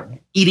in general,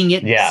 eating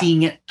it,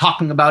 seeing it,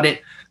 talking about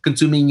it,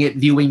 consuming it,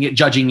 viewing it,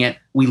 judging it.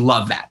 We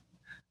love that.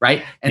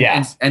 Right.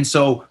 And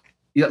so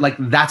like,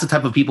 that's the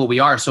type of people we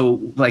are.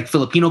 So like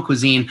Filipino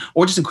cuisine,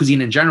 or just in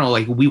cuisine in general,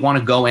 like we want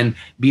to go and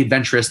be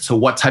adventurous to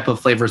what type of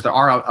flavors there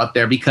are out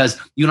there,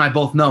 because you and I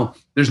both know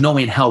there's no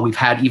way in hell we've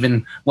had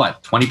even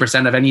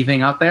 20% of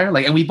anything out there.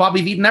 Like, and we've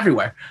eaten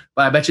everywhere,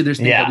 but I bet you there's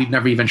things that we've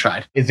never even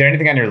tried. Is there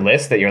anything on your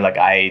list that you're like,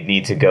 I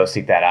need to go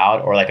seek that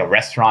out, or like a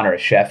restaurant or a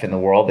chef in the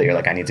world that you're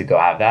like, I need to go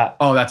have that?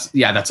 Oh, that's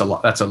a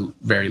lot. That's a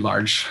very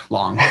large,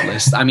 long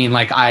list. I mean,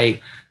 like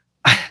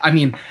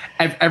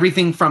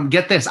everything from,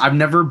 get this, I've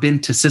never been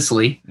to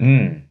Sicily,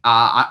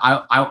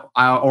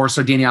 or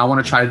Sardinia. I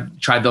want to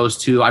try those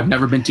two. I've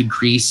never been to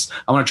Greece.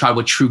 I want to try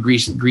what true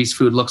Greece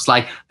food looks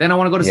like. Then I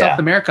want to go to South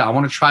America. I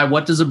want to try,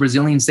 what does a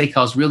Brazilian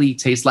steakhouse really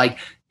taste like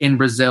in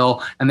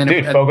Brazil? And then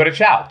Fogo de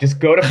Chao. Just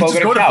go to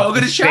Fogo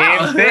de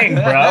Chao. Same thing,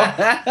 bro.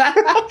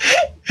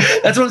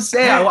 That's what I'm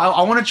saying.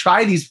 I want to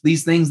try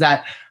these things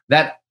that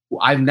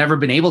I've never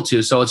been able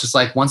to. So it's just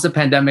like, once the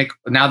pandemic,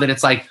 now that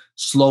it's like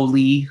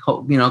slowly,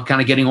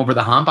 kind of getting over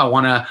the hump, I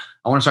want to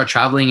start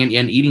traveling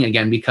and eating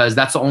again, because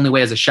that's the only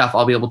way as a chef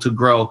I'll be able to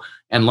grow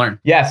and learn.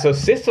 Yeah. So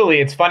Sicily,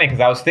 it's funny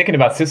because I was thinking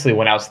about Sicily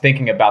when I was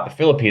thinking about the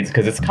Philippines,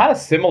 because it's kind of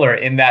similar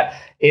in that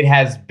it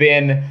has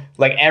been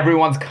like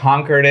everyone's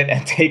conquered it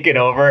and taken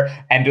over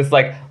and just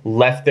like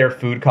left their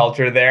food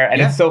culture there.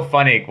 And it's so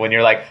funny when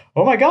you're like,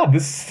 oh my God,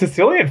 this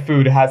Sicilian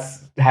food has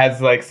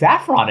like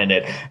saffron in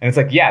it. And it's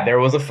like, yeah, there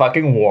was a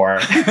fucking war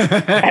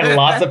and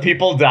lots of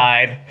people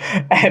died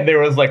and there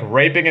was like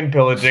raping and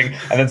pillaging,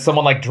 and then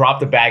someone like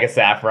dropped a bag of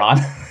saffron.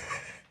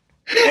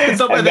 And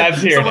someone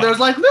was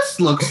like, this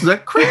looks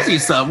like crazy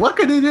stuff. What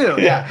can they do?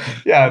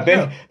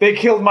 They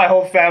killed my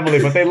whole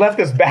family, but they left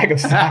this bag of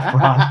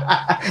saffron.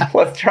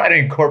 Let's try to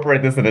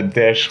incorporate this in a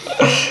dish.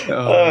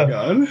 Oh my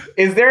God.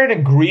 Is there an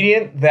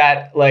ingredient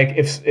that, like,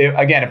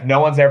 if no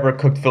one's ever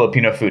cooked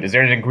Filipino food, is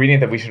there an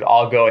ingredient that we should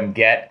all go and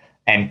get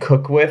and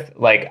cook with?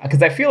 Like,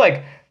 because I feel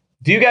like,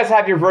 do you guys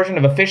have your version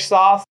of a fish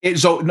sauce?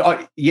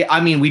 I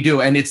mean, we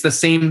do. And it's the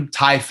same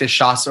Thai fish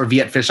sauce or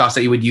Viet fish sauce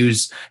that you would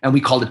use. And we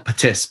called it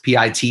patis,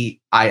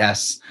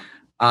 P-I-T-I-S.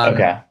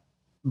 Okay.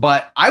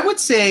 But I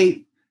would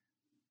say,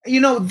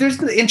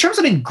 there's, in terms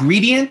of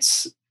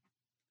ingredients,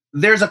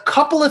 there's a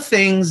couple of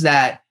things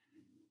that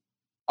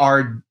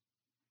are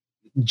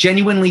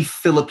genuinely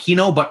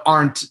Filipino, but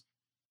aren't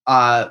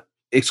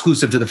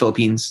exclusive to the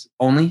Philippines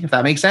only, if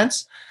that makes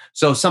sense.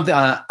 So something,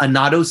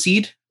 annatto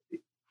seed,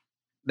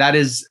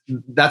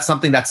 that's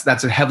something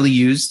that's heavily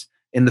used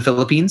in the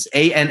Philippines.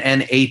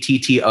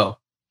 Annatto.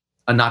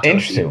 Annatto.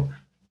 Interesting.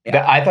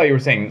 Yeah. I thought you were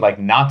saying like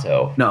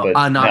natto. No,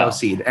 annatto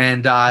seed.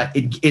 And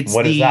it's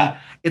what is that?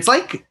 It's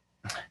like,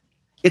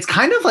 it's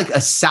kind of like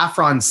a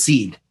saffron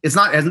seed. It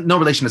has no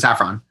relation to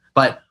saffron,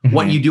 but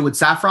what you do with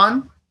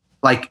saffron,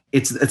 like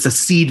it's a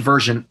seed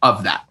version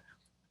of that.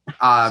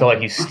 So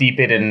like you steep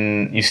it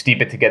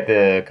to get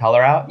the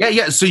color out?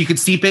 Yeah. So you could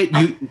steep it.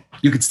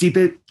 You could steep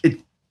it.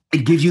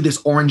 It gives you this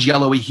orange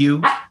yellowy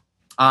hue.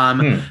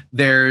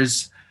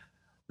 There's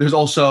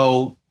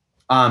also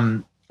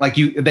but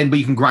you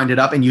can grind it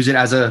up and use it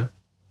as a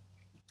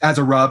as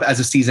a rub, as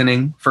a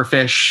seasoning for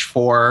fish,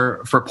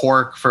 for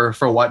pork, for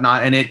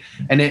whatnot,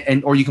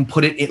 and or you can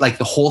put it like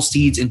the whole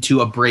seeds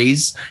into a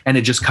braise, and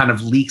it just kind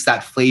of leaks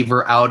that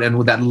flavor out, and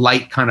with that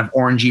light kind of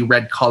orangey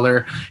red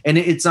color, and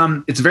it's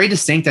very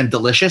distinct and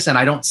delicious. And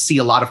I don't see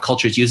a lot of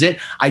cultures use it.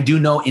 I do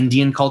know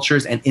Indian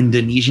cultures and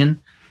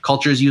Indonesian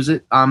cultures use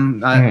it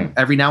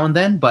every now and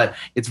then, but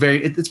it's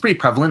pretty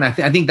prevalent. I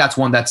think that's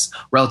one that's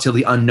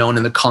relatively unknown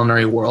in the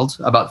culinary world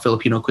about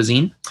Filipino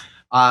cuisine.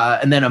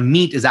 And then a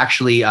meat is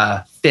actually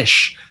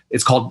fish.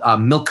 It's called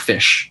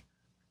milkfish,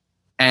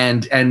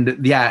 and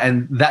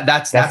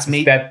that's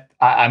meat.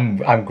 I'm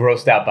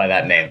grossed out by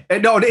that name.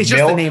 No, it's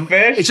just the name.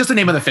 Fish? It's just the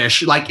name of the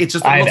fish. Like it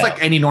looks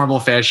like any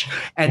normal fish.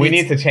 And we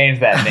need to change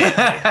that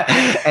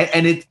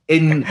name.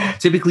 and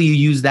typically you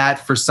use that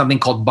for something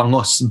called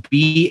bangus,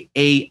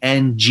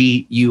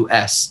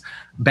 Bangus.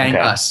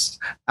 Bangus.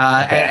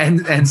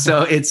 And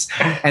so it's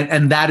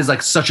and that is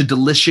like such a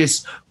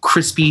delicious,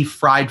 crispy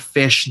fried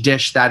fish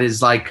dish that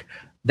is like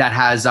that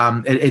has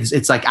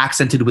it's like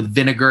accented with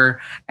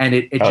vinegar, and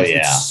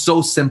it's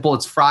so simple.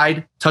 It's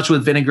fried, touched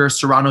with vinegar,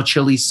 serrano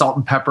chili, salt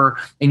and pepper,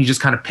 and you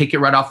just kind of pick it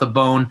right off the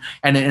bone,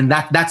 and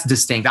that's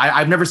distinct.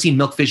 I've never seen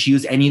milkfish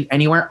used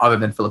anywhere other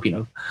than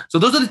Filipino. So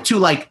those are the two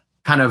like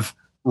kind of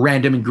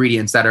random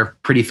ingredients that are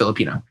pretty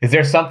Filipino. Is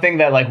there something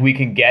that like we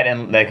can get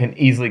and that can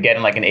easily get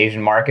in like an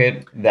Asian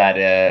market that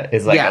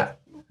is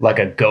like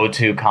a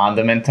go-to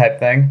condiment type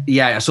thing?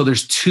 Yeah. So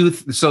there's two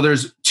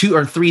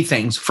or three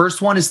things.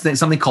 First one is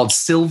something called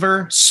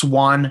silver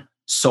swan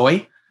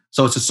soy.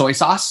 So it's a soy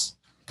sauce.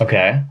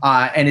 Okay.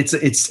 And it's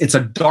a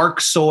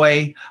dark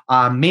soy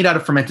made out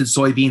of fermented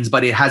soybeans,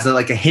 but it has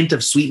a hint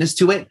of sweetness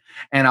to it.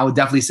 And I would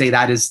definitely say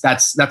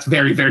that's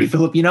very, very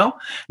Filipino.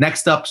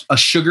 Next up, a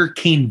sugar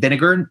cane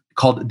vinegar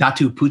called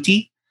Datu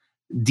Puti,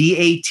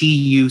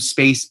 Datu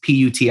space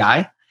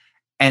Puti.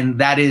 And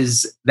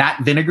that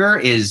vinegar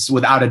is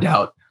without a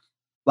doubt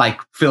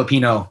like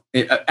Filipino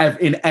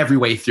in every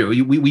way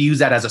through. We use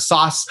that as a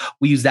sauce.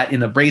 We use that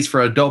in a braise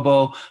for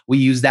adobo. We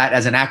use that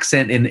as an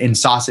accent in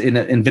sauce, in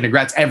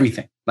vinaigrettes,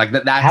 everything like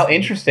that. How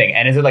interesting.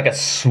 And is it like a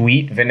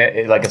sweet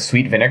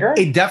vinegar?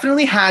 It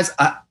definitely has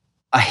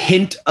a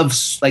hint of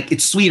like,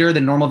 it's sweeter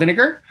than normal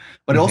vinegar,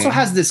 but it also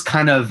has this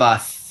kind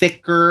of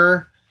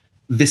thicker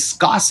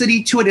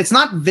viscosity to it. It's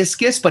not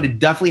viscous, but it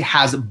definitely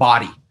has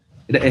body.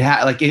 It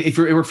like if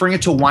you're referring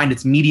it to a wine,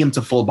 it's medium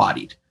to full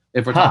bodied,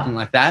 if we're talking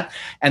like that.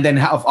 And then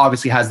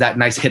obviously has that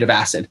nice hit of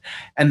acid.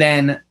 And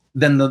then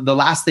the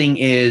last thing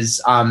is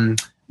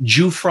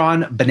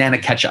Jufran banana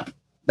ketchup.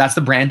 That's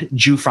the brand,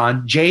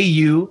 Jufran,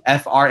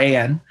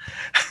 Jufran.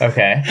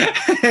 Okay.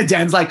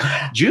 Dan's like,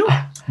 Jew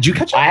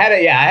ketchup? I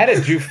had a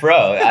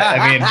Jufro.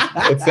 I mean,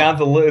 it sounds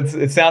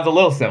a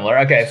little similar.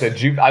 Okay, so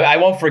I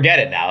won't forget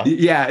it now.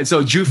 Yeah,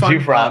 so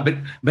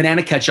Jufran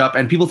banana ketchup,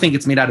 and people think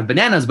it's made out of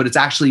bananas, but it's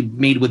actually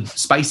made with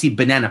spicy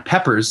banana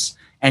peppers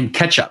and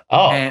ketchup.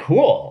 Oh,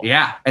 cool.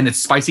 Yeah, and it's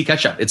spicy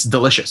ketchup. It's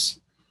delicious.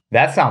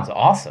 That sounds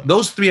awesome.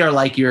 Those three are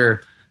like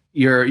your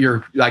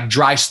like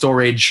dry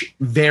storage,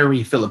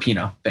 very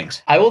Filipino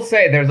things. I will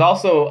say there's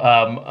also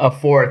a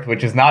fourth,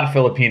 which is not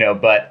Filipino,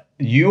 but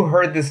you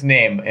heard this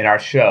name in our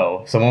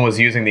show. Someone was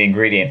using the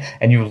ingredient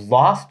and you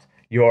lost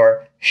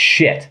your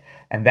shit.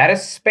 And that is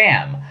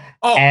Spam.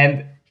 Oh.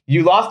 And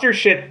you lost your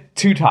shit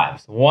 2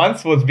 times.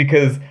 Once was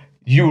because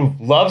you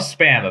love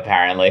Spam,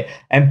 apparently.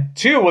 And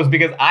 2 was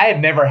because I had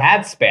never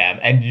had Spam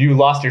and you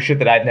lost your shit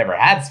that I'd never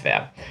had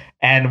Spam.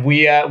 And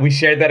we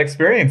shared that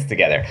experience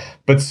together.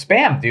 But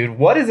Spam, dude,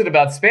 what is it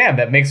about Spam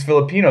that makes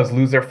Filipinos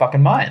lose their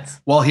fucking minds?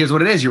 Well, here's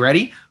what it is. You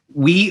ready?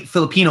 We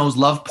Filipinos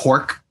love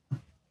pork. Do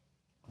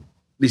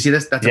you see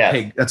this? That's a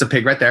pig. That's a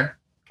pig right there.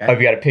 Okay. Oh,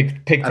 you got a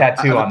pig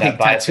tattoo on that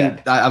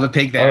bicep. I have a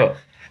pig there. Oh.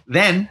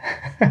 Then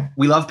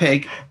we love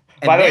pig.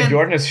 By the way,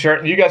 Jordan is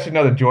You guys should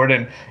know that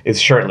Jordan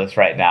is shirtless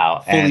right now.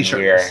 Fully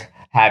shirtless. We're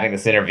having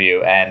this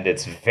interview, and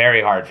it's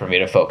very hard for me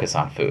to focus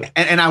on food.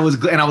 And I was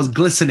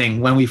glistening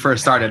when we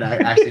first started. I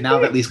actually now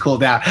I've at least cooled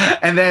down.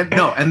 And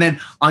then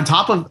on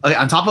top of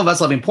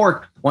us loving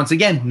pork, once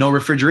again, no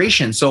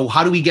refrigeration. So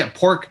how do we get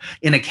pork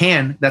in a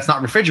can that's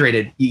not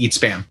refrigerated? You eat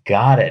Spam.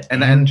 Got it.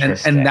 And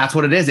that's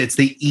what it is. It's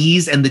the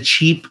ease and the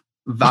cheap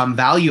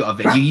value of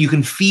it. You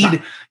can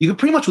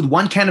pretty much with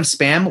 1 can of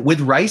Spam with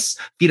rice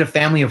feed a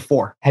family of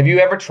 4. Have you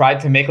ever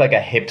tried to make like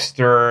a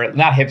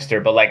not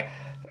hipster, but like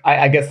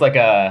I guess like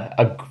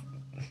a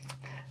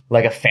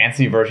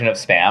fancy version of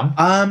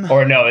Spam?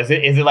 Or no, is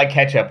it like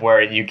ketchup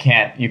where you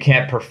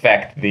can't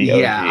perfect the OG?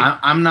 Yeah,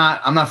 I'm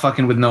not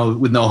fucking with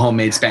no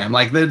homemade Spam.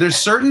 Like there's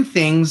certain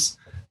things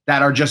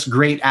that are just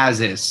great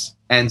as is,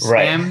 and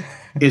Spam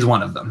is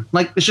one of them.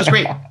 Like it's just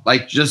great.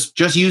 Like just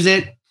use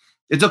it.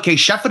 It's okay.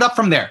 Chef it up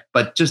from there,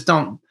 but just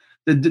don't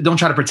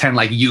try to pretend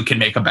like you can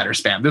make a better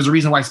Spam. There's a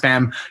reason why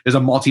Spam is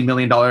a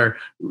multi-million-dollar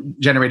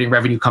generating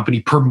revenue company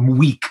per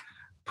week.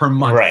 Per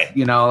month, right?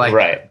 You know,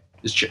 like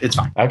it's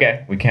fine.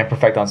 Okay, we can't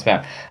perfect on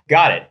Spam.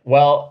 Got it.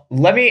 Well,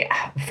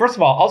 first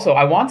of all, also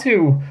I want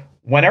to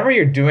whenever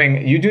you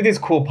do these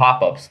cool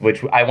pop-ups,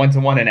 which I went to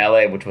one in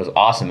LA, which was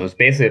awesome. It was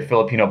basically a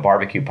Filipino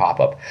barbecue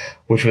pop-up,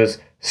 which was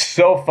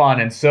so fun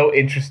and so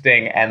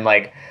interesting. And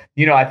like,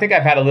 I think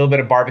I've had a little bit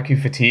of barbecue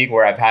fatigue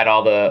where I've had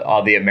all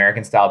the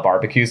American style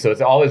barbecue. So it's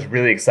always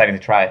really exciting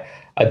to try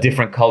a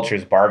different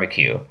culture's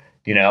barbecue,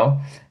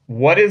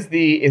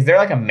 is there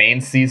like a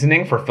main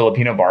seasoning for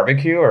Filipino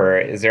barbecue, or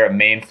is there a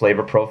main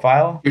flavor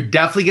profile? You're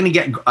definitely going to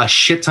get a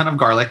shit ton of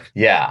garlic.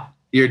 Yeah.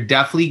 You're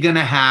definitely going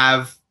to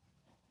have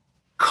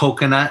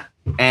coconut,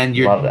 and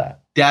you're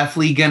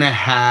definitely going to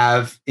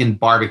have in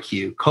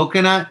barbecue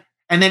coconut,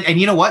 and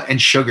you know what?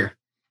 And sugar.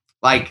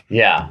 Like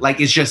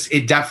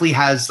it definitely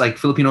has, like,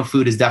 Filipino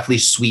food is definitely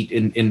sweet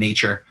in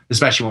nature,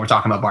 especially when we're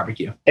talking about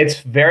barbecue. It's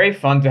very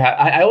fun to have.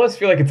 I always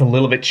feel like it's a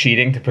little bit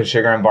cheating to put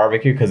sugar in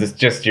barbecue because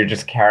you're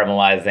just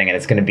caramelizing and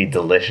it's going to be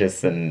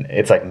delicious and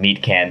it's like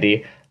meat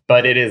candy.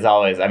 But it is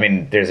always,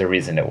 there's a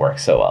reason it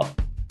works so well.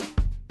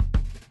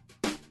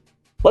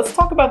 Let's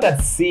talk about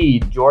that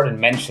seed Jordan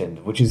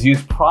mentioned, which is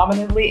used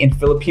prominently in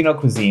Filipino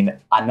cuisine,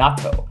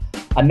 annatto.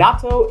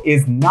 Annatto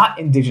is not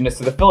indigenous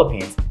to the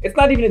Philippines. It's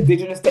not even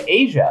indigenous to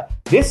Asia.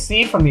 This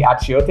seed from the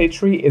achiote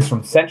tree is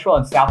from Central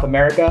and South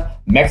America,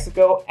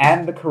 Mexico,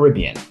 and the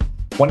Caribbean.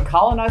 When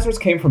colonizers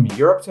came from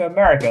Europe to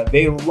America,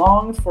 they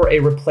longed for a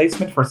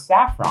replacement for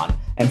saffron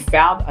and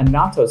found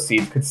annatto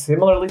seeds could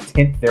similarly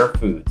tint their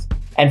foods.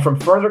 And from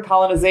further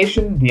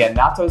colonization, the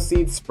annatto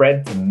seed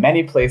spread to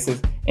many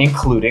places,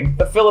 including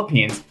the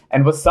Philippines,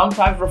 and was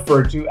sometimes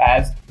referred to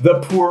as the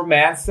poor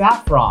man's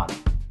saffron.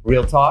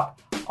 Real talk?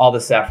 All the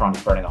saffron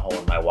is burning a hole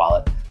in my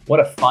wallet. What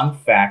a fun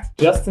fact,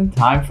 just in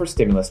time for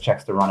stimulus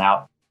checks to run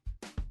out.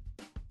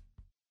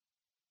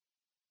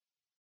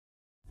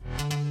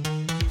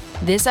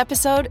 This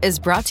episode is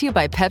brought to you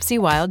by Pepsi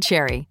Wild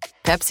Cherry.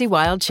 Pepsi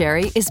Wild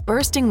Cherry is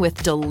bursting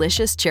with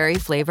delicious cherry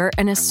flavor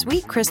and a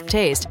sweet, crisp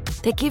taste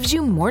that gives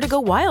you more to go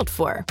wild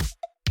for.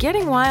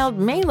 Getting wild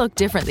may look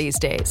different these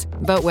days,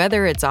 but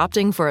whether it's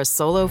opting for a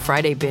solo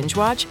Friday binge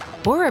watch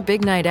or a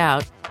big night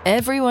out,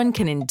 everyone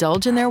can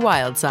indulge in their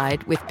wild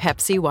side with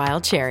Pepsi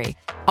Wild Cherry.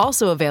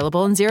 Also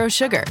available in Zero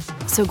Sugar.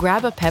 So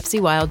grab a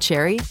Pepsi Wild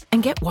Cherry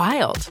and get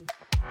wild.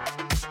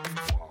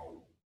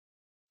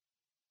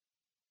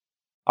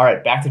 All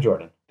right, back to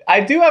Jordan. I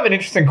do have an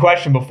interesting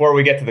question before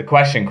we get to the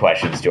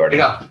questions, Jordan.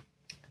 Yeah.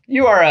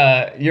 You're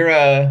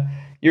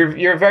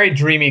a very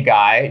dreamy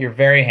guy. You're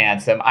very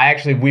handsome.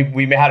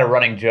 We had a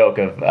running joke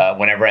of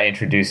whenever I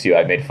introduced you,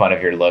 I made fun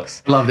of your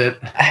looks. Loved it.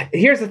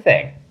 Here's the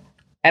thing,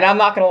 and I'm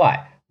not gonna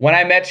lie. When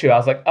I met you, I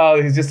was like,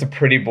 oh, he's just a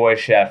pretty boy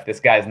chef.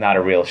 This guy's not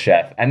a real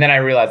chef. And then I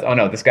realized, oh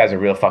no, this guy's a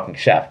real fucking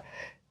chef.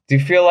 Do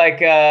you feel like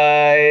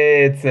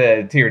it's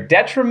to your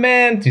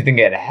detriment? Do you think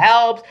it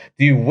helps?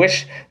 Do you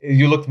wish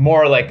you looked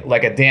more like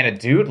a Dana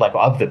dude, like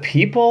of the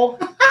people?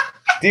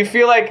 Do you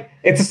feel like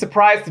it's a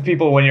surprise to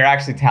people when you're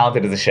actually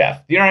talented as a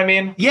chef? Do you know what I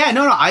mean? Yeah,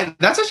 no.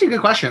 That's actually a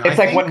good question. It's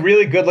like when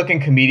really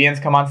good-looking comedians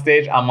come on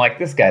stage, I'm like,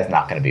 this guy's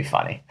not going to be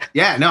funny.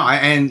 Yeah, no.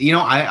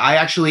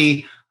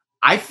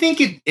 I think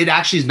it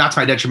actually is not to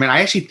my detriment.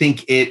 I actually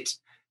think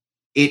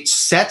it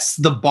sets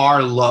the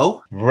bar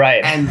low,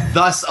 right, and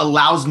thus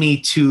allows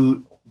me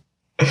to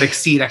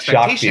exceed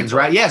expectations,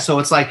 right? Yeah. So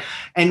it's like,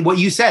 and what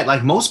you said,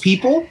 like most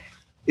people,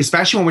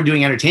 especially when we're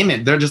doing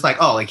entertainment, they're just like,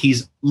 oh, like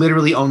he's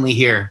literally only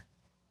here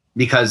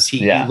because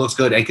he looks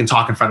good and can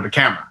talk in front of a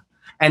camera.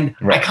 And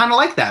I kind of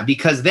like that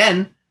because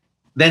then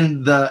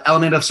the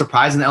element of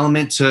surprise and the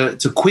element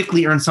to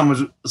quickly earn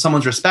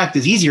someone's respect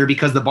is easier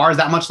because the bar is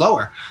that much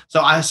lower.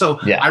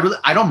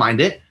 I don't mind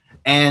it.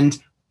 And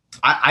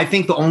I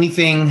think the only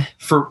thing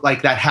for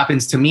like that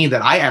happens to me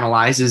that I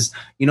analyze is,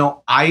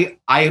 I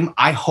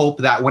hope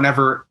that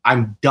whenever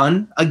I'm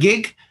done a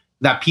gig,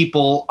 that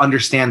people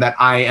understand that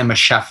I am a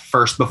chef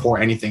first before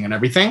anything and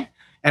everything.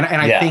 And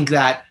I think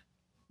that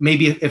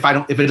maybe if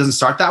it doesn't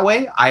start that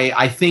way,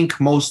 I think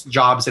most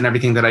jobs and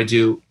everything that I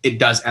do, it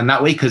does end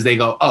that way because they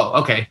go, oh,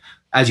 okay,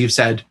 as you've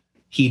said,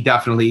 he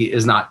definitely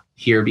is not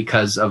here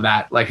because of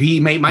that. Like he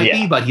might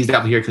be, but he's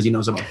definitely here because he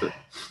knows about food.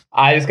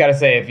 I just gotta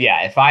say,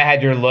 if I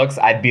had your looks,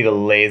 I'd be the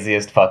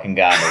laziest fucking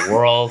guy in the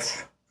world.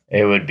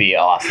 It would be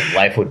awesome.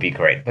 Life would be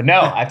great. But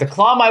no, I have to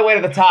claw my way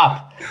to the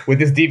top with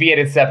this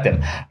deviated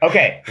septum.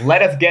 Okay,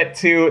 let us get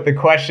to the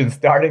question,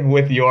 starting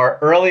with your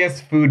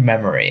earliest food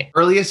memory.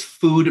 Earliest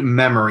food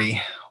memory.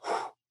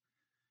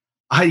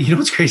 You know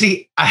what's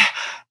crazy?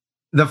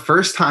 The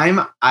first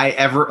time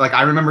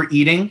I remember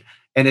eating,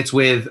 and it's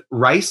with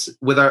rice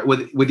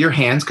with your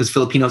hands, because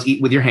Filipinos eat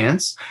with your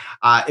hands.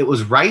 It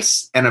was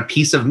rice and a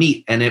piece of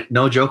meat, and it,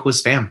 no joke,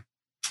 was Spam.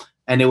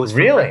 And it was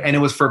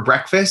it was for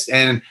breakfast,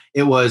 and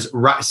it was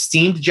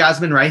steamed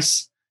jasmine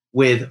rice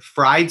with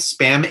fried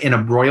Spam in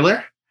a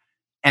broiler,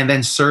 and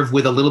then served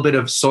with a little bit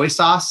of soy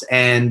sauce,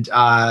 and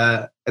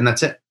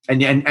that's it.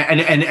 And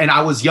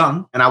I was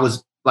young, and I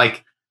was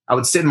like, I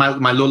would sit in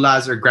my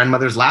lola's or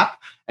grandmother's lap,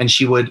 and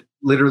she would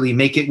literally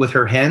make it with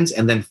her hands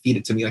and then feed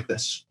it to me like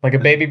this. Like a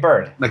baby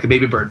bird. Like a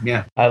baby bird,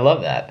 yeah. I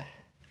love that.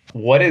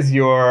 What is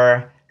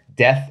your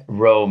death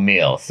row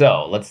meal?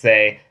 So let's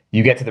say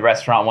you get to the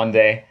restaurant one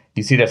day,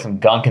 you see there's some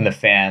gunk in the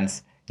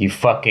fans, You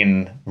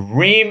fucking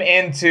ream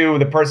into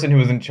the person who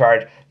was in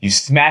charge. You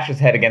smash his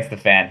head against the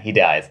fan. He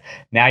dies.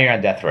 Now you're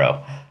on death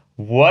row.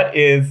 What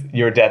is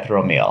your death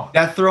row meal?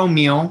 Death row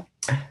meal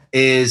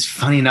is,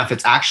 funny enough,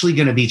 it's actually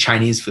going to be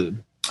Chinese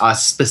food,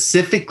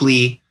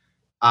 specifically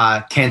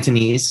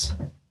Cantonese,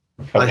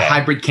 a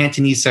hybrid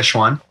Cantonese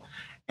Szechuan.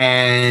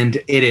 And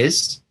it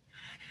is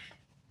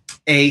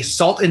a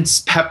salt and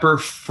pepper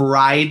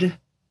fried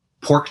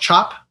pork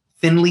chop,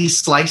 thinly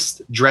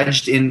sliced,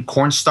 dredged in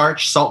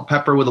cornstarch, salt,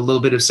 pepper with a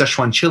little bit of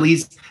Szechuan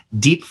chilies,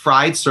 deep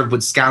fried, served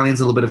with scallions,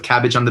 a little bit of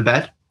cabbage on the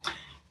bed.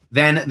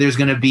 Then there's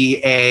going to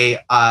be a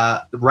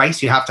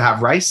rice. You have to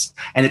have rice,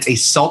 and it's a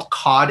salt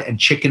cod and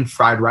chicken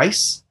fried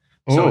rice.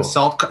 Ooh.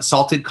 So it's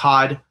salted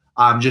cod,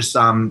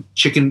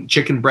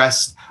 chicken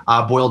breast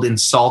boiled in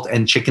salt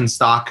and chicken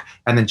stock,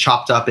 and then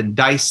chopped up and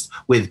diced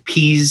with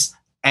peas,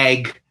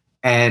 egg,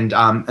 and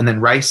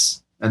then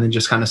rice, and then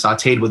just kind of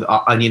sautéed with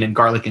onion and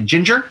garlic and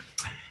ginger.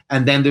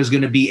 And then there's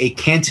going to be a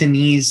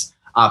Cantonese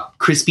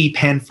crispy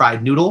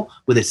pan-fried noodle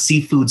with a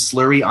seafood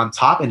slurry on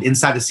top. And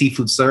inside the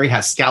seafood slurry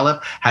has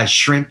scallop, has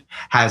shrimp,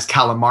 has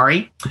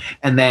calamari.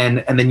 And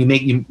then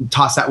you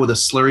toss that with a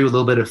slurry with a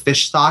little bit of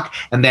fish stock.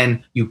 And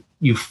then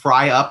you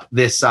fry up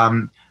this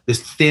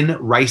thin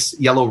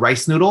yellow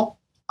rice noodle,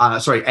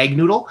 egg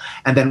noodle.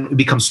 And then it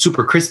becomes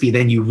super crispy.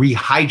 Then you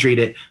rehydrate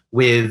it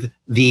with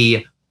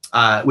the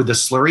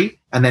slurry,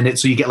 and then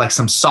so you get like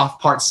some soft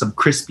parts, some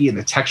crispy, and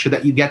the texture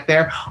that you get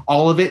there.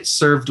 All of it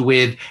served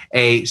with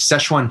a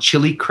Szechuan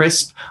chili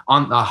crisp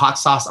on a hot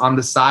sauce on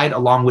the side,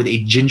 along with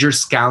a ginger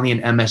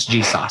scallion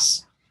MSG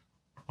sauce.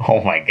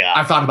 Oh my god!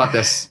 I've thought about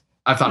this.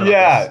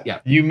 Yeah.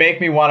 You make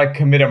me want to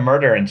commit a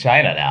murder in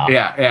China now.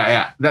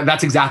 Yeah.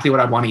 That's exactly what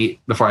I'd want to eat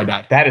before I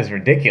died. That is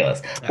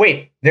ridiculous. Yeah.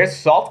 Wait, there's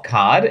salt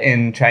cod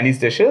in Chinese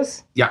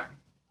dishes? Yeah.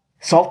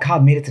 Salt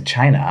cod made it to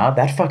China. Huh?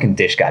 That fucking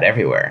dish got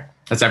everywhere.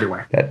 That's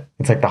everywhere.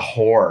 It's like the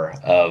horror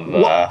of.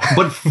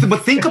 But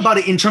think about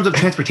it in terms of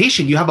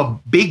transportation. You have a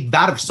big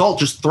vat of salt.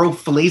 Just throw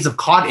fillets of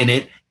cod in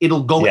it.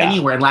 It'll go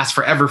anywhere and last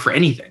forever for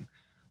anything.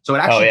 So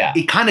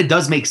it kind of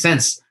does make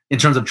sense in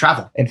terms of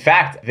travel. In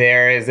fact,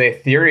 there is a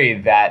theory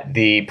that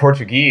the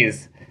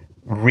Portuguese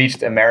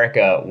reached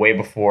America way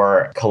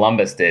before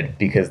Columbus did,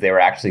 because they were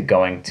actually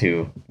going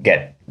to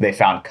they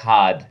found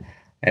cod.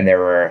 And they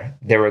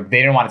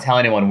didn't want to tell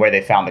anyone where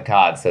they found the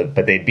cod,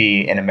 but they'd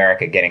be in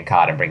America getting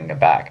cod and bringing it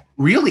back.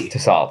 Really? To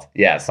salt.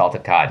 Yeah,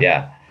 salted cod,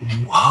 yeah.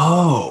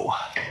 Whoa.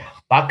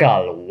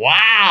 Bakal,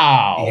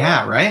 wow.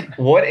 Yeah, right?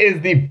 What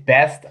is the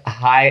best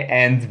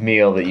high-end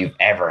meal that you've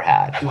ever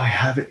had? Do I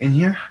have it in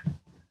here?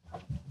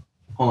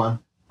 Hold on.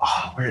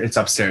 Oh, it's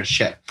upstairs.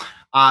 Shit.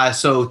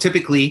 So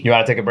typically... You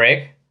want to take a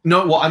break?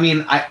 No, well, I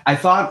mean, I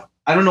thought...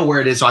 I don't know where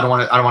it is, so I don't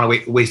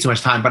want to waste too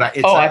much time. But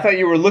I thought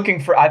you were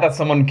looking for. I thought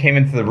someone came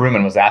into the room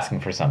and was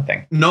asking for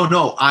something.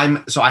 No.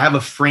 I have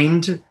a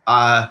framed.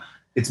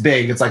 It's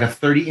big. It's like a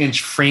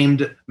 30-inch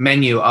framed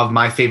menu of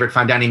my favorite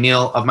fine dining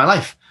meal of my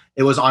life.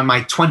 It was on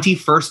my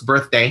 21st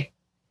birthday.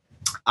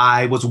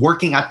 I was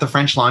working at the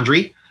French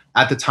Laundry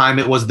at the time.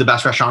 It was the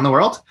best restaurant in the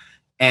world,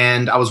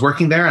 and I was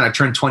working there. And I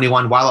turned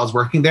 21 while I was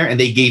working there, and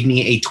they gave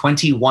me a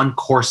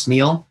 21-course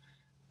meal,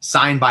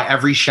 signed by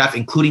every chef,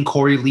 including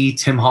Corey Lee,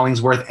 Tim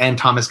Hollingsworth, and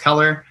Thomas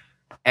Keller.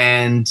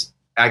 And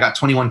I got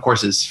 21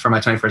 courses for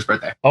my 21st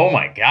birthday. Oh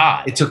my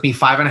God. It took me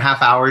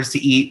 5.5 hours to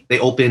eat. They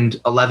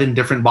opened 11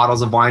 different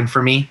bottles of wine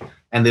for me,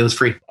 and it was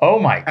free. Oh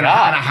my God. And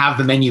I have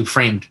the menu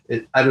framed.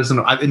 It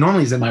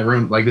normally is in my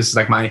room. Like, this is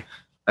like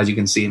as you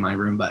can see in my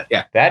room, but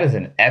yeah. That is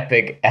an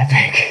epic.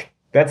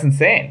 That's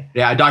insane.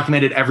 Yeah, I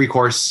documented every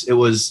course. It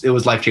was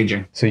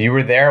life-changing. So you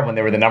were there when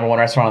they were the number one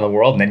restaurant in the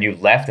world, and then you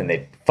left and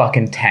they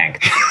fucking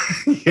tanked.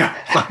 Yeah,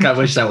 fuck, I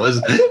wish that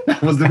was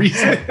the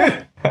reason.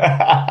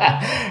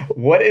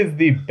 What is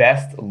the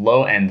best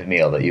low-end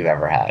meal that you've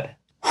ever had?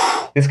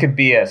 This could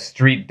be a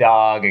street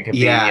dog. It could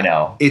be,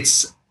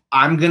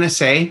 I'm going to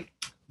say,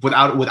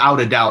 without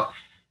a doubt,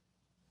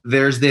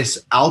 there's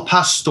this Al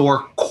Pastor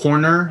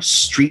corner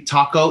street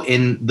taco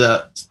in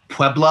the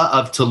Puebla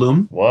of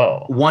Tulum.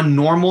 Whoa. One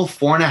normal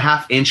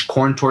 4.5-inch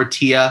corn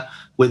tortilla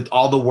with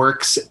all the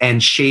works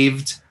and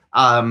shaved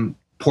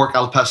pork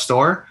Al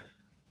Pastor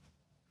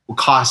will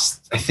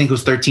cost, I think it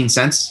was 13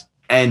 cents.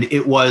 And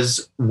it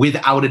was,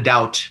 without a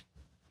doubt,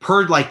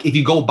 if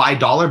you go by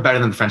dollar, better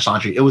than the French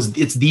Laundry.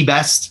 It's the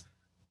best,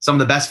 some of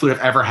the best food I've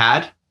ever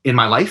had in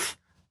my life.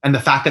 And the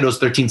fact that it was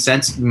 13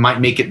 cents might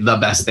make it the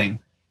best thing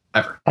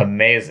ever.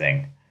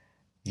 Amazing.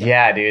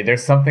 Yeah, dude.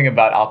 There's something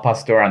about Al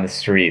Pastor on the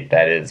street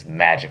that is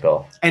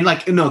magical. And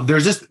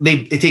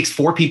it takes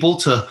 4 people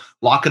to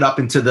lock it up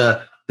into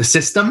the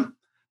system,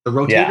 the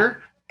rotator.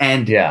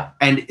 Yeah.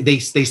 And they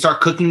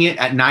start cooking it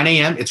at 9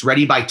 a.m. It's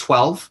ready by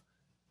 12,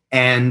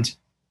 and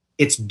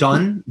it's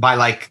done by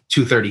like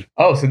 2:30.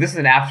 Oh, so this is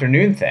an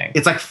afternoon thing.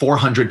 It's like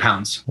 400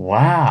 pounds.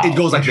 Wow. It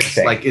goes like this.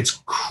 Like,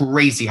 it's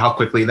crazy how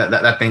quickly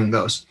that thing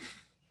goes.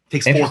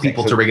 It takes 4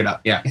 people to rig it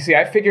up. Yeah. You see,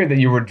 I figured that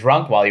you were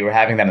drunk while you were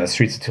having that in the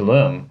streets of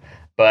Tulum,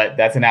 but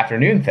that's an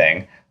afternoon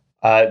thing.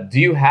 Do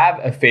you have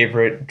a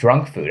favorite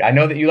drunk food? I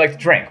know that you like to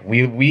drink.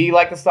 We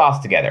like the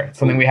sauce together. It's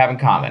something we have in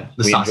common.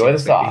 We enjoy the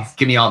sauce.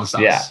 Give me all the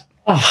sauce. Yeah.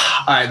 All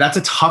right, that's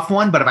a tough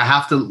one, but if I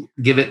have to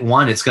give it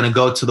one, it's going to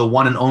go to the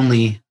one and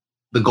only,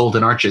 the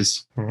Golden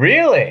Arches.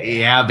 Really?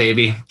 Yeah,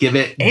 baby. Give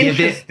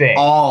it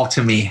all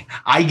to me.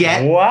 I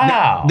get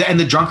and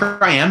the drunker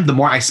I am, the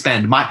more I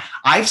spend.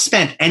 I've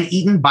spent and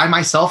eaten by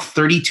myself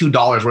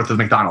 $32 worth of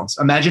McDonald's.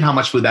 Imagine how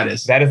much food that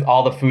is. That is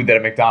all the food that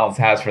a McDonald's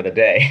has for the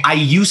day. I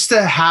used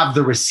to have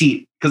the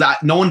receipt because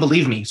no one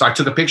believed me, so I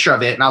took a picture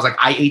of it and I was like,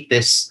 I ate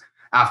this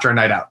after a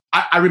night out.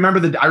 I remember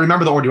the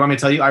order. You want me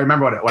to tell you? I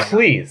remember what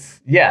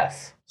Please.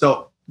 Yes.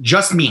 So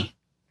just me,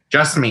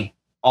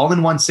 all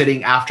in one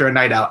sitting after a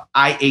night out.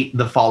 I ate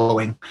the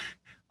following: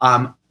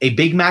 a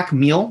Big Mac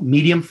meal,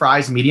 medium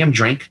fries, medium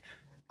drink,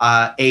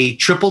 a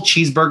triple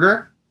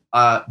cheeseburger,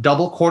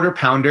 double quarter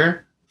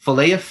pounder,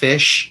 filet of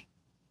fish,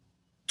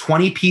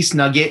 20-piece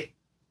nugget,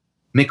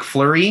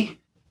 McFlurry,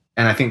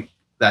 and I think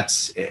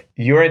that's it.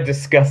 You're a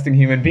disgusting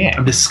human being.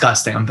 I'm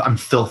disgusting. I'm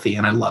filthy,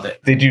 and I love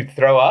it. Did you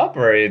throw up,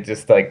 or you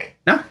just like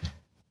no?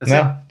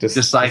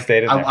 Just like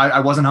I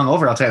wasn't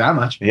hungover. I'll tell you that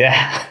much.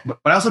 Yeah, but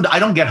I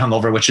don't get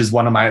hungover, which is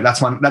one of my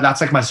that's like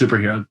my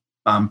superhero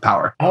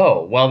power.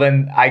 Oh, well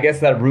then I guess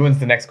that ruins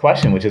the next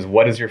question, which is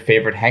what is your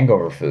favorite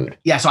hangover food?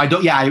 Yeah, so I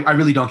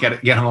really don't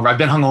get hungover. I've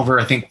been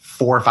hungover I think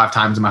 4 or 5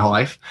 times in my whole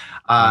life.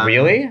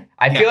 Really?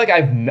 I feel like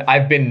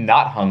I've been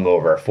not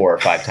hungover 4 or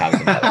 5 times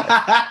in my life.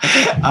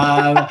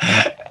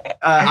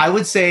 I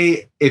would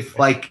say if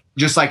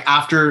just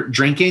after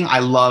drinking, I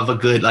love a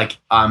good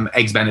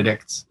eggs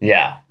Benedicts.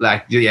 Yeah.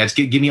 Just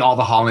give me all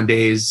the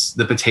hollandaise,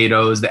 the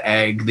potatoes, the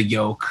egg, the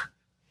yolk.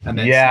 And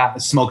then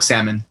smoked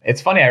salmon.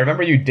 It's funny. I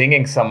remember you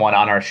dinging someone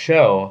on our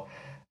show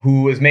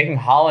who was making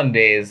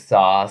hollandaise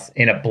sauce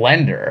in a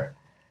blender.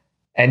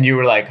 And you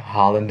were like,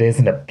 hollandaise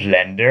in a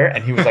blender?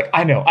 And he was like,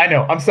 I know.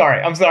 I'm sorry.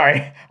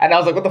 And I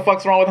was like, what the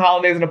fuck's wrong with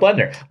hollandaise in a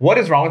blender? What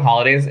is wrong with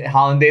hollandaise in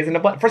a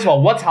blender? First of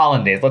all, what's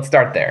hollandaise? Let's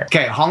start there.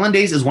 Okay,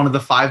 hollandaise is one of the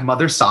 5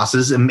 mother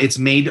sauces, and it's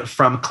made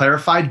from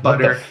clarified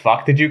butter. What the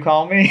fuck did you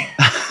call me?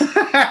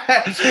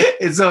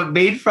 It's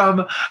made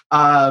from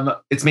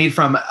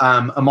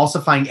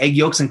emulsifying egg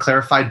yolks and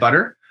clarified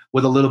butter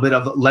with a little bit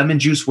of lemon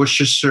juice,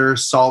 Worcestershire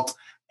salt,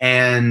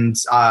 and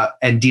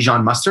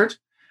Dijon mustard.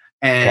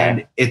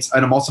 And it's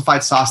an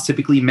emulsified sauce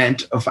typically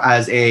meant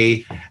as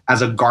a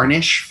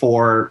garnish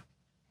for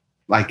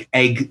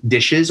egg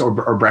dishes or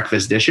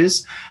breakfast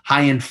dishes.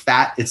 High in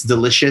fat, it's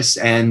delicious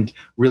and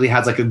really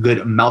has a good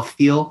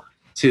mouthfeel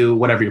to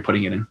whatever you're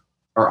putting it in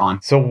or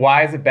on. So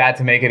why is it bad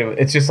to make it?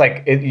 It's just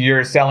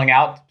you're selling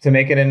out to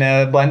make it in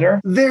a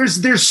blender?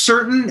 There's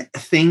certain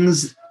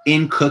things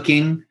in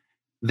cooking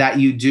that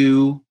you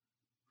do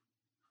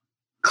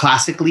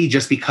classically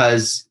just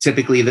because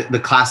typically the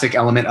classic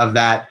element of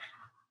that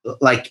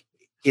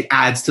it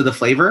adds to the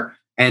flavor,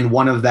 and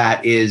one of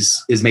that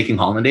is making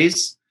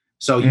hollandaise.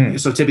 So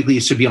so typically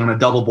it should be on a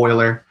double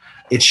boiler.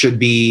 It should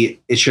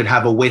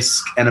have a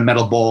whisk and a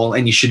metal bowl,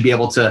 and you should be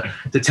able to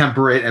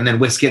temper it and then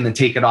whisk it and then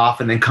take it off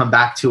and then come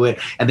back to it,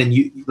 and then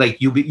you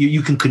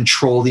can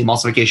control the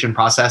emulsification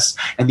process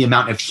and the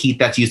amount of heat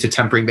that's used to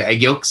tempering the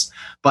egg yolks.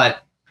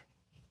 But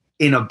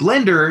in a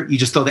blender, you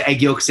just throw the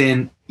egg yolks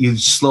in, you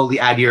slowly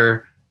add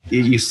your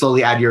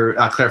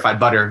clarified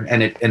butter,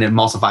 and it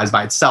emulsifies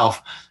by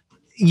itself.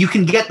 You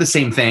can get the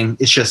same thing.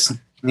 It's just,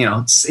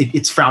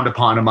 it's frowned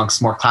upon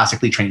amongst more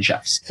classically trained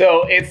chefs.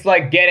 So it's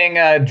like getting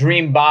a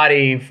dream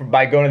body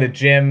by going to the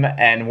gym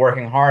and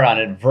working hard on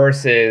it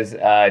versus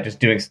just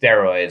doing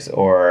steroids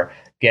or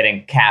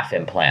getting calf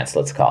implants,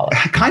 let's call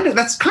it.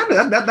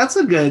 That's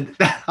a good,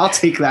 I'll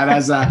take that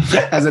as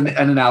an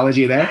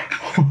analogy there.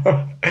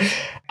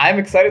 I'm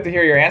excited to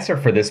hear your answer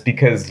for this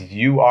because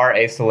you are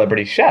a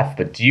celebrity chef,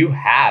 but do you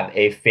have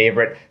a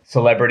favorite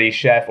celebrity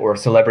chef or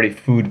celebrity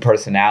food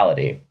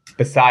personality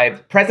besides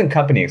present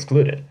company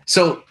excluded?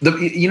 So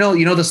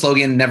the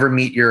slogan, never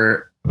meet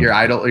your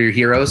idol or your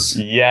heroes.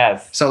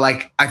 Yes. So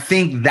I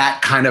think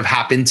that kind of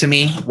happened to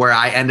me where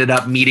I ended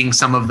up meeting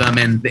some of them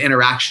and the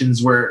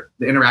interactions were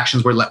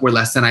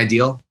less than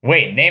ideal.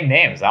 Wait, name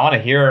names. I want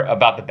to hear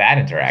about the bad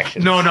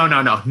interactions.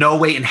 No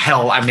way in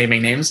hell I'm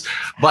naming names.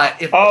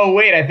 But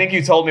I think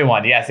you told me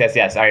one. Yes.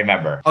 I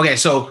remember. Okay.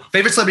 So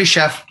favorite celebrity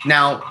chef.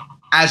 Now,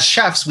 as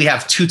chefs, we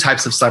have 2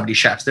 types of celebrity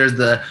chefs. There's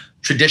the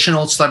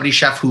traditional celebrity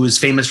chef who is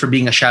famous for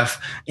being a chef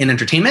in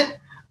entertainment,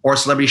 or a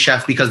celebrity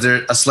chef because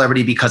they're a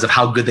celebrity because of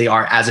how good they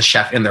are as a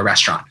chef in their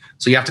restaurant.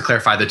 So you have to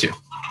clarify the 2.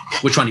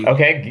 Which one do you want?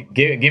 Okay,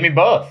 give me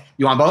both.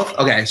 You want both?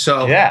 Okay,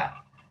 so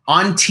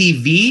on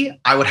TV,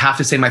 I would have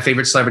to say my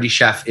favorite celebrity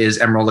chef is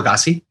Emeril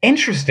Lagasse.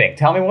 Interesting.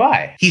 Tell me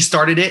why. He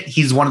started it.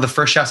 He's one of the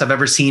first chefs I've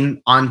ever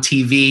seen on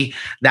TV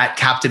that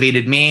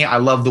captivated me. I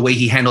love the way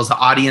he handles the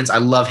audience. I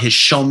love his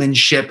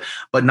showmanship,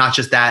 but not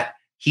just that.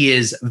 He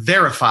is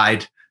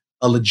verified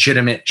a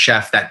legitimate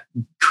chef that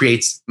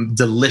creates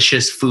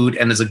delicious food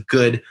and is a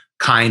good,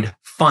 kind,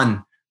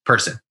 fun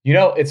person.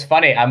 It's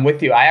funny. I'm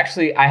with you. I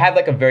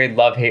had a very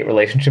love-hate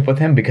relationship with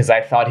him because I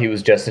thought he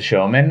was just a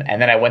showman.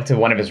 And then I went to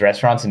one of his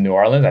restaurants in New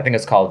Orleans. I think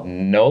it's called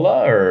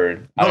Nola,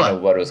 or I don't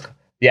know what it was.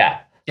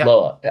 Yeah.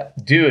 Lola.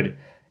 Dude,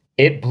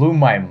 it blew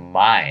my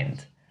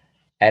mind.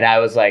 And I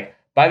was like,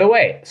 by the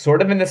way,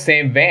 sort of in the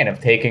same vein of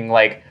taking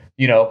like,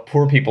 you know,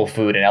 poor people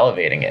food and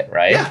elevating it,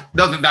 right? Yeah.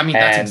 No, I mean,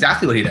 that's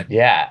exactly what he did.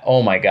 Yeah.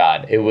 Oh my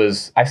God.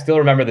 I still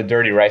remember the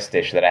dirty rice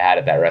dish that I had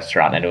at that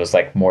restaurant, and it was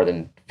like more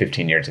than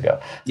 15 years ago.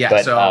 Yeah.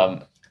 But,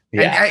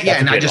 and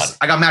I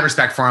got mad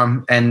respect for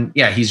him. And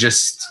yeah, he's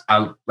just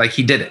like,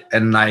 he did it.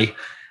 And I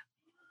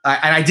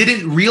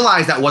didn't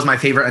realize that was my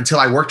favorite until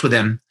I worked with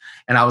him.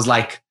 And I was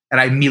like,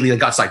 and I immediately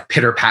got like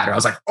pitter patter. I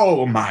was like,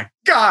 oh my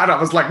God. I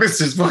was like,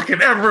 this is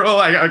fucking Emerald.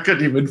 I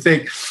couldn't even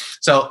think.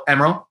 So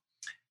Emerald.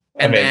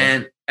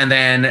 And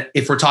then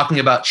if we're talking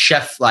about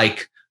chef,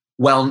 like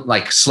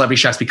celebrity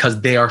chefs,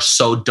 because they are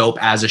so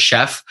dope as a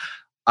chef,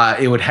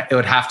 it would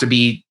have to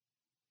be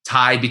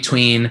tied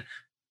between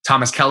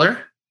Thomas Keller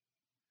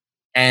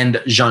and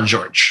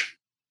Jean-Georges.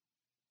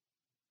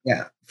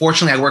 Yeah.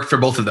 Fortunately, I worked for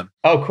both of them.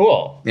 Oh,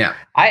 cool. Yeah.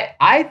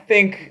 I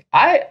think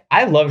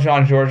I love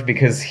Jean-Georges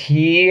because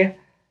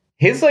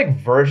his like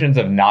versions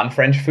of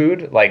non-French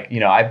food, like, you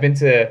know, I've been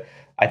to,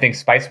 I think,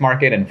 Spice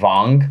Market and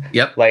Vong.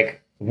 Yep.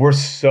 Like, were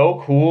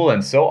so cool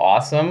and so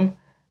awesome.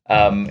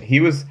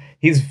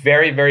 He's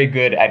very, very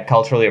good at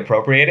culturally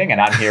appropriating,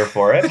 and I'm here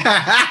for it.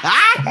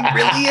 He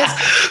really is.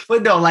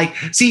 But no, like,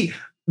 see,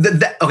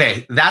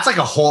 okay, that's like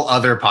a whole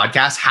other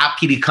podcast.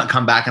 Happy to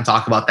come back and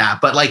talk about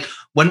that. But like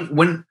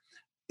when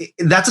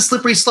that's a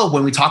slippery slope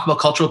when we talk about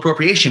cultural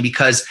appropriation,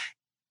 because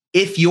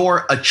if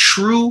you're a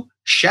true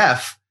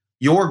chef,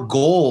 your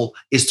goal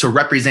is to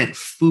represent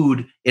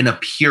food in a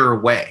pure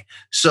way.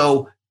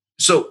 So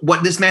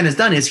what this man has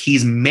done is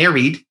he's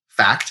married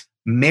a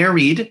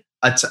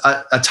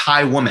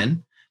Thai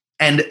woman,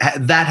 and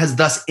that has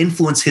thus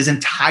influenced his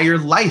entire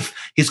life,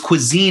 his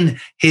cuisine,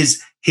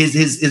 his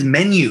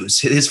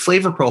menus, his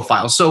flavor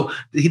profile. So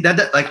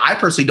that like, I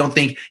personally don't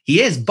think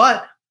he is,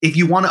 but if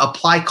you want to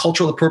apply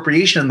cultural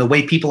appropriation and the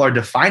way people are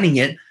defining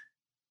it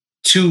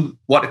to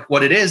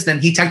what it is, then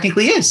he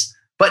technically is.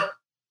 But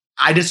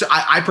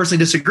I personally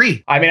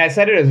disagree. I mean, I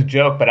said it as a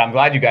joke, but I'm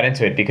glad you got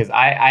into it, because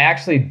I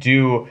actually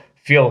do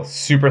feel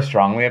super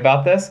strongly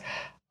about this.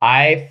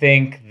 I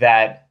think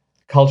that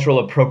cultural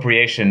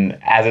appropriation,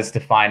 as it's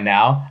defined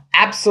now,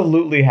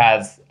 absolutely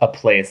has a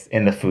place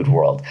in the food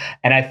world.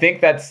 And I think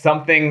that's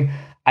something,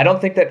 I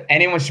don't think that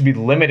anyone should be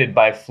limited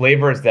by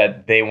flavors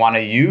that they want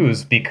to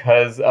use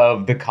because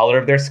of the color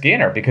of their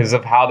skin or because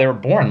of how they were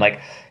born. Like,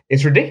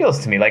 it's ridiculous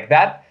to me. Like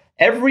that,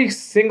 every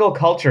single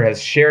culture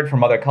has shared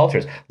from other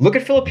cultures. Look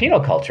at Filipino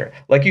culture.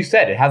 Like you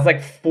said, it has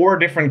like 4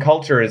 different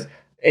cultures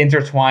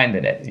intertwined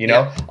in it. You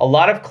know, a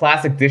lot of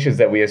classic dishes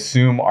that we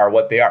assume are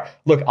what they are.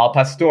 Look, al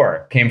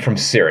pastor came from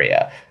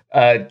Syria.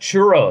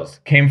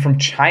 Churros came from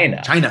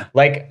China.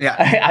 Like,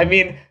 I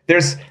mean,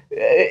 there's,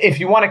 if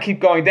you want to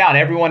keep going down,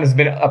 everyone has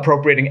been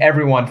appropriating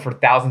everyone for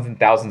thousands and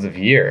thousands of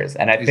years.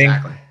 And I think,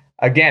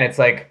 again, it's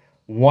like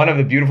one of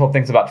the beautiful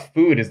things about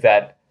food is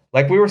that,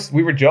 like we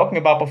were joking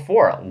about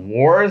before,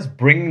 wars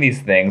bring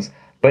these things,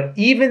 but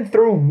even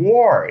through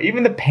war,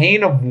 even the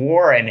pain of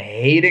war and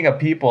hating a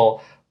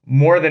people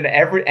more than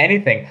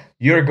anything,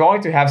 you're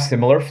going to have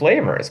similar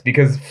flavors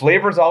because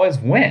flavors always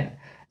win.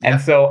 And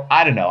so,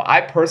 I don't know,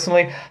 I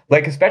personally,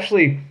 like,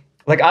 especially,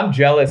 like, I'm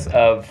jealous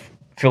of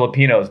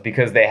Filipinos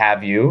because they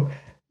have you,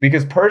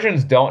 because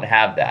Persians don't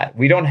have that.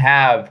 We don't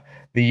have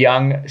the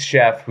young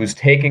chef who's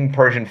taking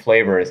Persian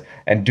flavors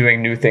and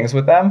doing new things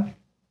with them.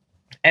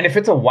 And if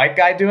it's a white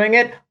guy doing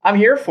it, I'm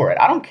here for it.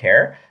 I don't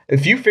care.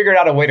 If you figured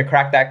out a way to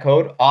crack that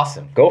code,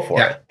 awesome, go for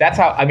it. That's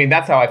how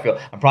I feel.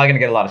 I'm probably going to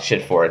get a lot of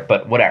shit for it,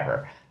 but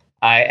whatever.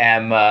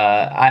 I'm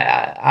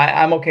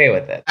okay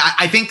with it.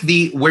 I think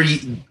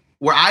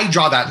where I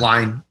draw that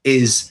line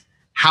is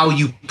how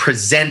you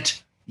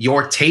present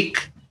your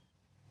take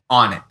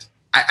on it.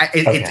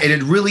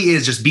 It really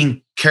is just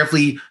being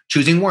carefully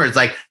choosing words.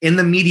 Like in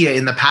the media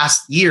in the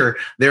past year,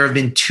 there have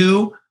been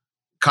 2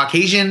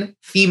 Caucasian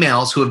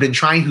females who have been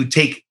trying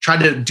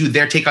to do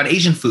their take on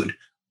Asian food.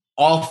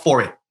 All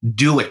for it.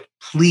 Do it,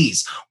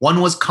 please. One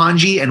was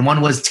kanji and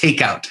one was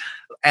takeout.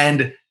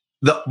 And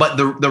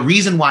the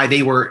reason why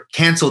they were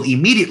canceled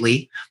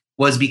immediately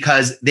was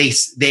because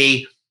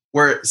they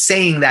were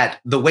saying that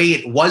the way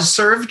it was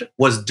served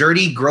was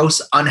dirty,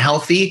 gross,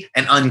 unhealthy,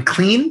 and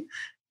unclean.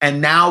 And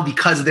now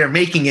because they're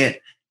making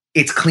it,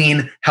 it's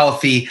clean,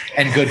 healthy,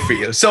 and good for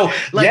you. So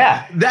like,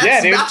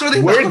 that's where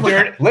they we're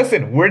dirty.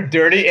 Listen, we're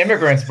dirty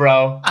immigrants,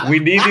 bro. We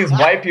need these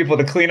white people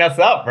to clean us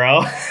up,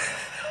 bro.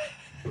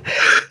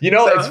 You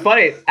know, it's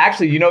funny.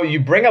 Actually, you know, you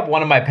bring up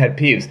one of my pet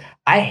peeves.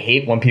 I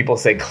hate when people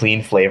say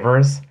clean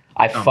flavors.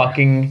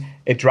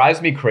 It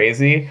drives me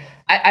crazy.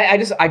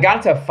 I got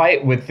into a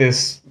fight with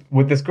this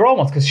girl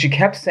once because she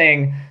kept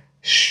saying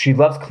she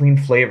loves clean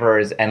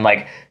flavors and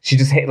like she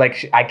just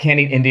I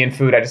can't eat Indian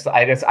food. I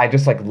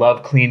just like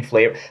love clean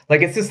flavor.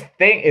 Like it's this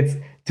thing. It's,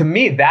 to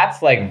me,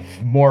 that's like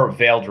more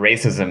veiled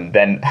racism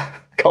than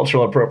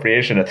cultural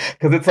appropriation,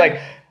 because it's like,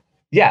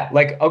 yeah,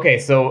 like, okay,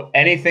 so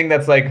anything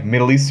that's like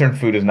Middle Eastern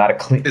food is not a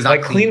clean.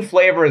 Like clean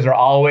flavors are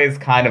always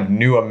kind of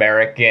new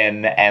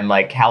American and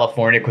like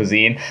California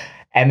cuisine.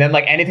 And then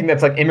like anything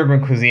that's like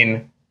immigrant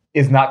cuisine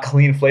is not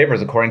clean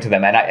flavors according to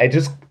them. And I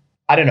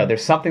don't know.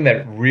 There's something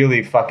that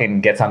really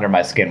fucking gets under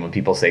my skin when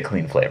people say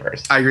clean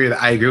flavors. I agree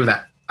with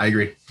that. I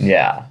agree.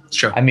 Yeah. It's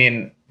true. I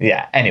mean,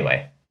 yeah.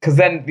 Anyway, because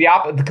then the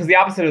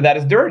opposite of that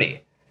is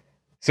dirty.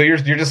 So you're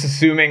just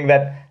assuming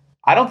that.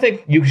 I don't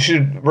think you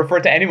should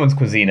refer to anyone's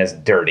cuisine as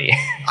dirty.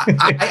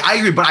 I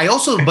agree, but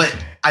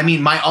I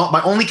mean,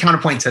 my only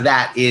counterpoint to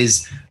that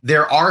is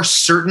there are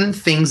certain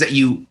things that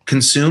you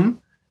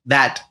consume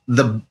that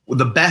the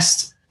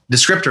best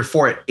descriptor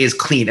for it is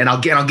clean, and I'll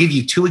give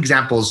you 2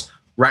 examples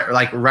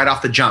right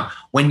off the jump.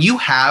 When you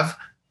have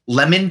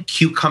lemon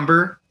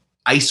cucumber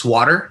ice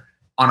water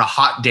on a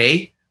hot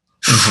day,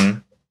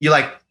 you're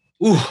like,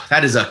 ooh,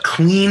 that is a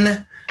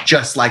clean,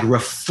 just like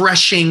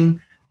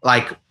refreshing,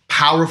 like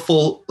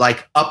powerful,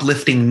 like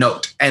uplifting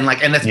note. And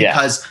that's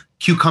because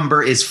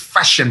cucumber is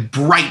fresh and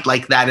bright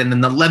like that. And then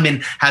the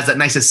lemon has that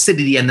nice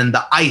acidity, and then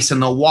the ice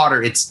and the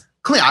water, it's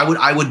clean.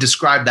 I would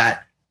describe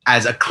that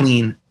as a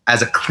clean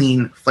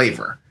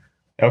flavor.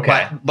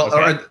 Okay.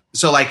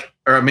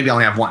 Or maybe I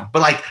only have one,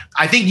 but like,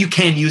 I think you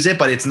can use it,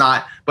 but it's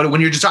not, but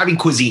when you're describing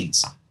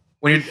cuisines,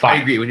 I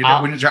agree.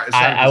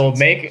 I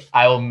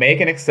will make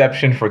an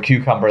exception for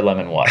cucumber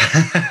lemon water.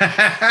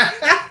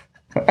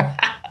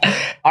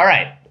 All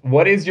right.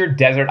 What is your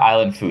desert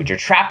island food? You're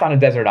trapped on a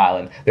desert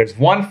island. There's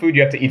one food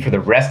you have to eat for the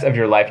rest of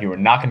your life. You are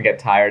not going to get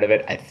tired of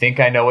it. I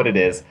think I know what it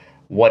is.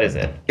 What is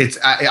it? It's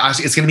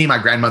going to be my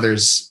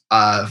grandmother's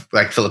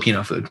like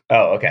Filipino food.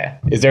 Oh, okay.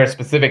 Is there a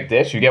specific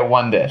dish? You get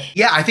one dish.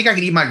 Yeah, I think I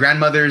could eat my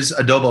grandmother's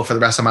adobo for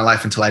the rest of my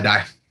life until I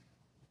die.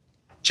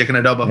 Chicken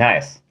adobo.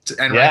 Nice.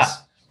 And rice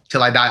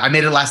till I die. I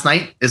made it last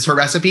night. It's her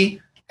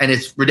recipe. And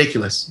it's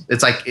ridiculous.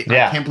 It's like,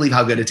 I can't believe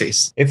how good it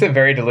tastes. It's a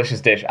very delicious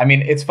dish. I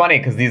mean, it's funny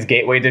because these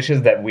gateway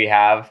dishes that we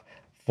have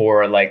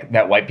for like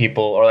that white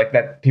people or like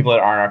that people that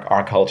aren't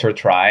our culture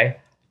try,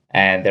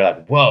 and they're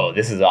like, whoa,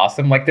 this is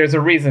awesome. Like there's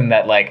a reason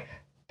that like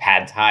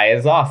pad thai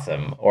is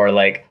awesome. Or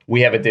like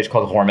we have a dish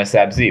called horma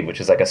sabzi, which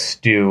is like a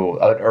stew,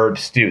 an herb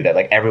stew that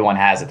like everyone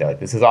has it. They're like,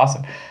 this is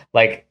awesome.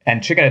 Like,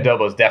 and chicken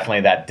adobo is definitely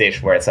that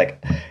dish where it's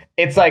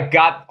like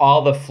got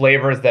all the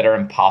flavors that are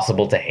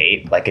impossible to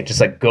hate. Like it just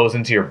like goes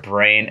into your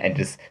brain and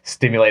just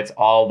stimulates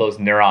all those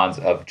neurons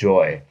of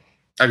joy.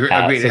 Agreed.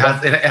 It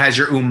has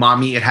your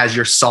umami. It has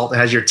your salt. It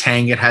has your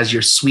tang. It has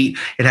your sweet.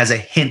 It has a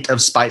hint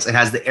of spice. It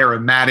has the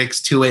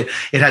aromatics to it.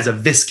 It has a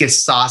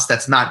viscous sauce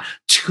that's not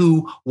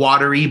too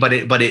watery, but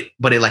it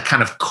like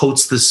kind of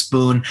coats the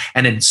spoon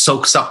and it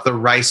soaks up the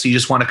rice. So you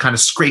just want to kind of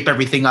scrape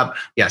everything up.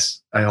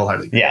 Yes, I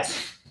wholeheartedly agree.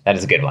 Yes, that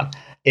is a good one.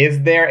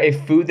 Is there a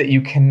food that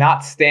you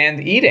cannot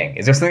stand eating?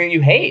 Is there something that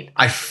you hate?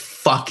 I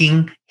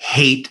fucking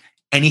hate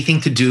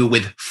anything to do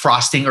with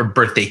frosting or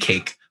birthday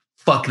cake.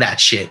 Fuck that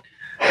shit.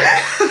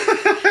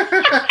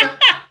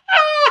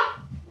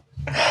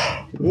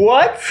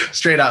 What?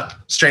 Straight up.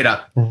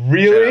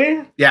 Really? Straight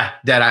up. Yeah,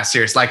 dead ass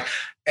serious. Like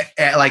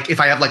if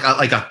I have like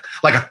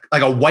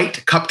a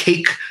white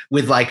cupcake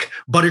with like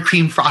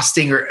buttercream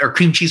frosting or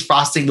cream cheese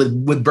frosting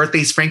with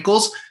birthday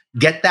sprinkles,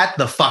 get that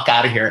the fuck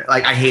out of here.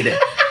 Like I hate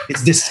it.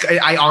 It's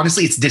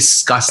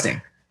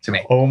disgusting to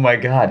me. Oh my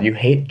God. You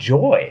hate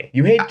joy.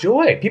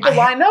 People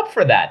line up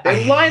for that.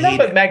 They line up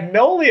at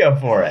Magnolia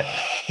for it.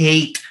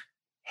 Hate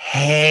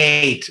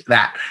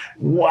that.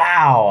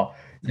 Wow.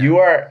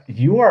 Yeah.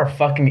 You are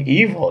fucking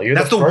evil.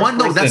 That's the one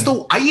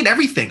though. I eat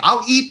everything.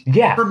 I'll eat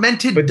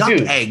fermented duck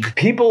egg.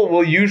 People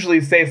will usually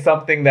say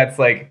something that's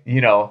like,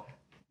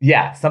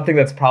 something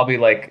that's probably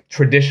like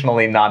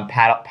traditionally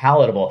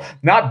non-palatable.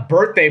 Not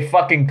birthday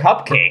fucking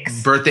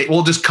cupcakes.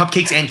 Just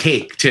cupcakes and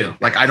cake too.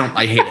 Like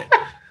I hate it.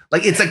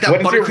 Like it's like that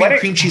buttercream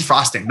cream cheese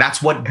frosting.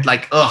 That's what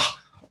like ugh.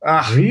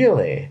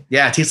 Really?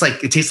 Yeah, it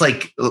tastes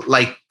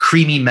like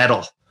creamy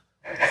metal.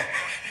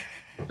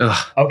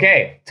 Ugh.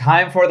 Okay,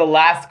 time for the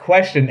last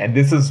question, and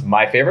this is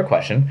my favorite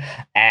question,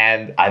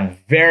 and I'm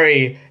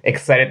very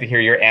excited to hear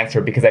your answer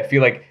because I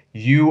feel like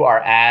you are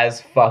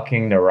as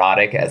fucking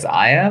neurotic as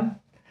I am.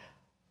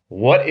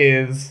 What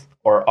is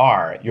or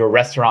are your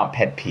restaurant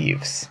pet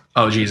peeves?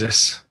 Oh,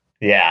 Jesus.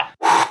 Yeah.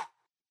 How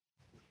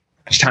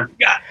much time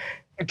we got?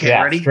 Okay,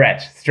 ready?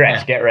 Stretch,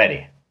 yeah. Get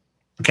ready.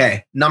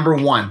 Okay, number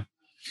one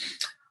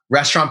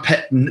restaurant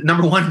pet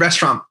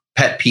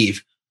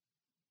peeve.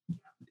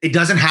 It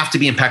doesn't have to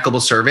be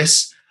impeccable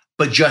service,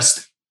 but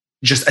just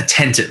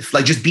attentive.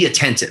 Like just be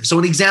attentive. So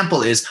an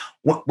example is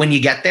when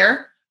you get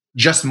there,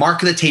 just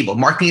mark the table.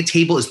 Marking a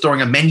table is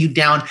throwing a menu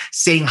down,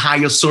 saying hi,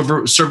 your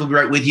server will be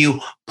right with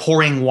you,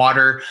 pouring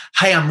water.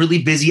 Hi, I'm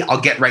really busy.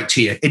 I'll get right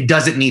to you. It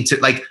doesn't need to,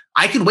 like,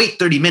 I can wait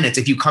 30 minutes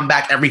if you come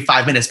back every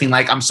 5 minutes being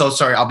like, I'm so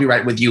sorry, I'll be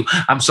right with you.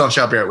 I'm so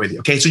sorry, I'll be right with you.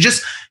 Okay, so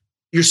just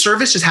your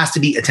service just has to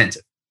be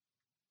attentive.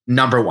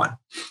 Number one.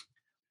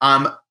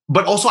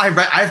 But also I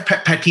have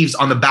pet peeves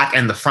on the back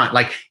and the front.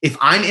 Like if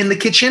I'm in the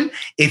kitchen,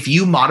 if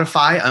you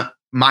modify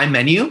my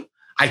menu,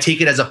 I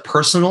take it as a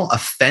personal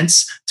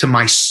offense to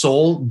my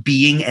soul,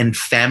 being, and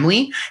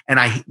family. And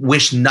I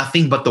wish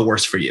nothing but the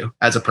worst for you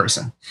as a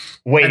person.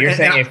 Wait, you're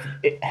saying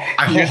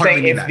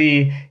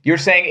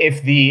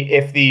if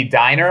the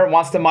diner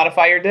wants to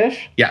modify your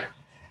dish? Yeah.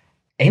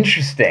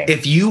 Interesting.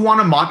 If you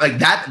want to like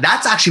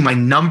that's actually my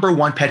number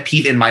one pet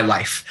peeve in my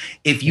life.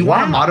 If you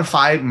want to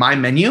modify my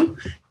menu,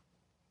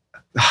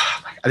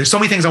 there's so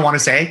many things I want to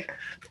say,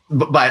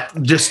 but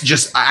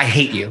just I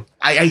hate you.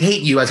 I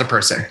hate you as a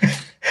person.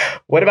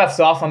 What about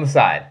sauce on the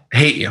side?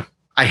 Hate you.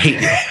 I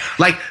hate you.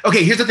 Like,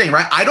 okay, here's the thing,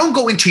 right? I don't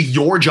go into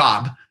your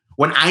job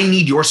when I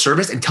need your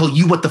service and tell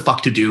you what the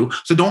fuck to do.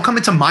 So don't come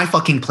into my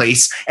fucking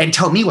place and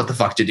tell me what the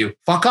fuck to do.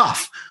 Fuck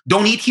off.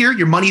 Don't eat here.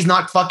 Your money's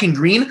not fucking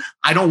green.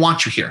 I don't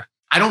want you here.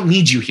 I don't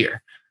need you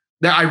here.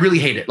 I really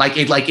hate it.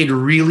 It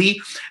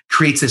really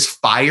creates this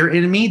fire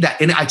in me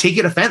and I take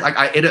it offense.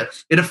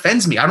 It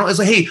offends me. It's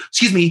like, hey,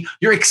 excuse me,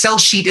 your Excel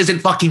sheet isn't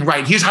fucking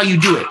right. Here's how you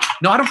do it.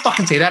 No, I don't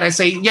fucking say that. I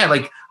say, yeah,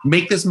 like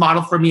make this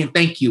model for me and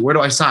thank you. Where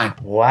do I sign?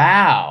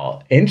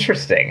 Wow.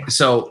 Interesting.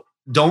 So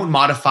don't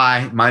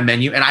modify my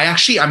menu. And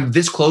I'm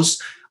this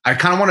close. I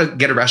kind of want to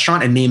get a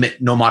restaurant and name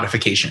it No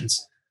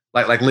Modifications.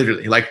 Like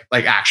literally, like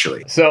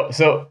actually.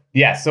 So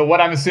yeah. So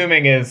what I'm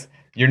assuming is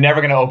you're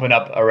never going to open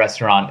up a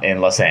restaurant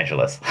in Los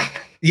Angeles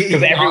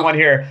because everyone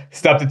here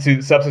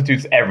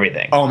substitutes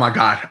everything. Oh my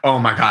God.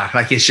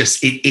 Like it's just,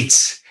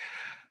 it's,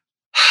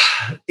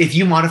 if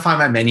you modify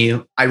my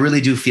menu, I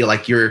really do feel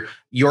like you're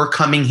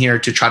coming here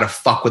to try to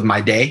fuck with my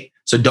day.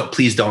 So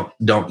please don't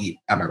eat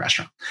at my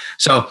restaurant.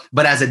 So,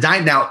 but as a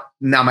diner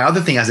now my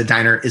other thing as a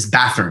diner is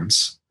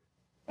bathrooms.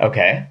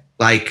 Okay.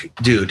 Like,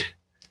 dude,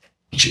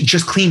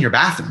 just clean your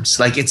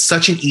bathrooms. Like it's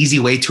such an easy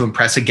way to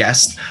impress a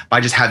guest by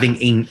just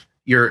having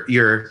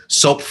your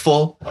soap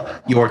full,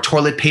 your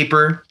toilet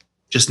paper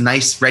just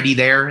nice, ready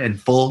there and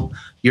full,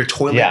 your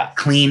toilet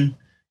clean,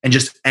 and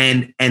just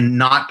and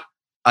not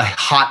a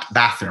hot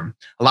bathroom.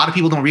 A lot of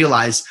people don't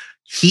realize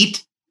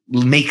heat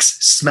makes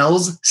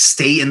smells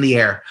stay in the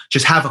air.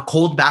 Just have a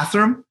cold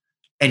bathroom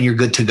and you're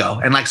good to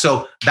go. And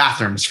so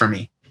bathrooms for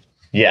me.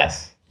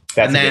 Yes.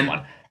 That's a good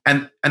one.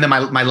 And then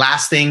my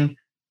last thing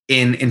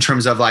in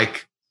terms of I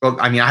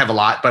have a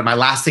lot, but my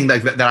last thing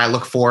that I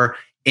look for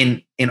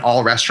in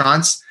all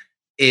restaurants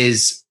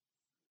is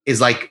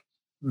like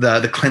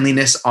the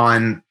cleanliness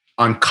on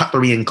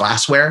cutlery and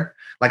glassware.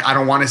 Like I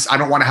don't want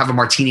to have a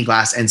martini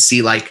glass and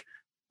see like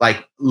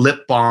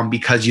lip balm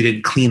because you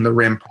didn't clean the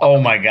rim. Oh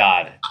my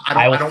God.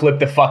 I will flip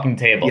the fucking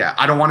table. Yeah.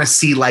 I don't want to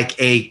see like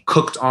a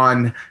cooked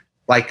on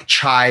like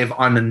chive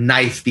on a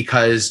knife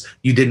because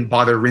you didn't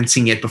bother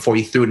rinsing it before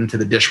you threw it into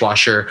the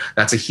dishwasher.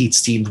 That's a heat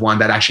steamed one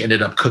that actually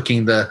ended up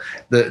cooking the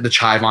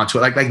chive onto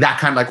it. Like that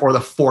kind of or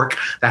the fork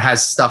that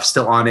has stuff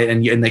still on it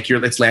and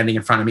it's landing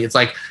in front of me. It's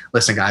like,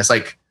 listen guys,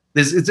 like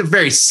it's a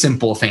very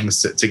simple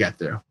things to get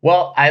through.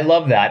 Well, I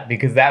love that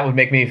because that would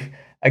make me,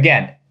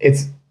 again,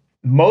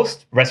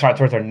 most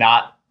restaurateurs are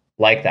not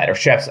like that, or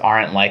chefs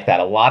aren't like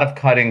that. A lot of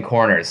cutting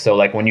corners. So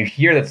like when you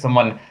hear that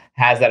someone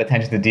has that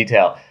attention to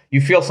detail,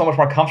 you feel so much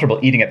more comfortable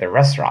eating at their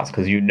restaurants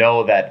because you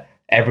know that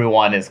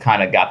everyone has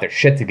kind of got their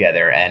shit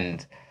together,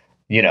 and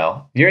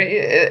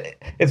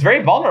it's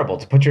very vulnerable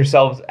to put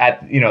yourselves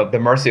at the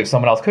mercy of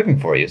someone else cooking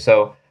for you.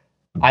 So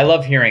I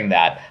love hearing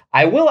that.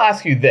 I will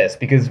ask you this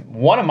because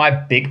one of my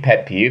big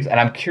pet peeves, and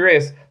I'm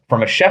curious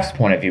from a chef's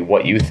point of view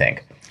what you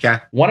think.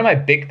 Yeah. One of my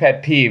big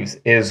pet peeves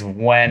is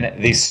when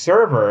the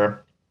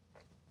server,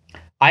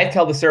 I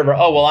tell the server,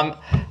 oh well,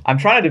 I'm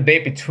trying to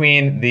debate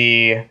between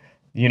the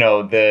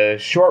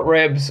short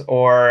ribs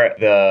or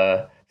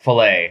the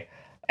filet.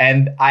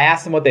 And I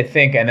ask them what they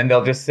think, and then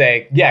they'll just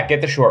say, yeah, get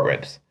the short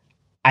ribs.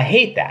 I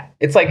hate that.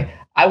 It's like,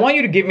 I want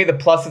you to give me the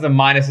pluses and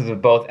minuses of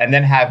both and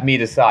then have me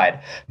decide.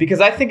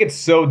 Because I think it's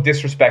so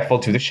disrespectful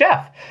to the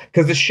chef.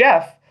 Because the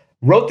chef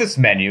wrote this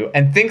menu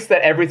and thinks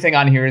that everything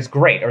on here is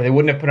great, or they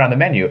wouldn't have put it on the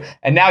menu.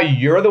 And now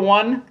you're the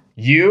one,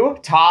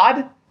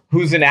 Todd,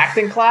 who's in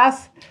acting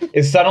class,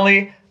 is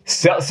suddenly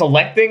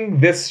selecting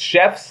this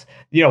chef's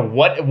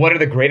what are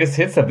the greatest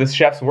hits of this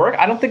chef's work?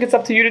 I don't think it's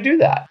up to you to do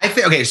that.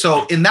 Okay,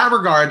 so in that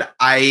regard,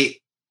 I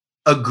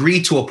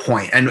agree to a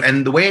point.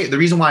 And the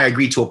reason why I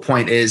agree to a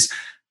point is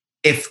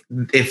if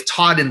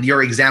Todd in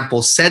your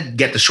example said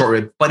get the short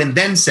rib, but and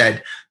then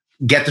said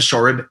get the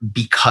short rib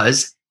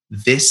because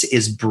this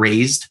is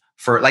braised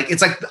for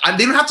it's like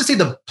they don't have to say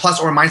the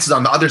plus or minuses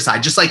on the other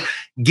side. Just like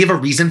give a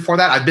reason for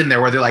that. I've been there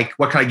where they're like,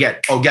 what can I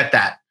get? Oh, get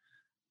that.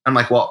 I'm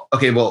like, well,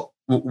 okay, well,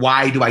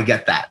 why do I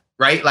get that?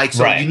 Right. Like,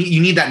 so right. You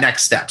need that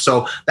next step.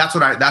 So that's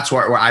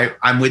where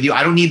I'm with you.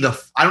 I don't need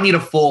a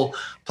full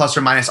plus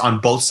or minus on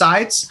both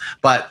sides,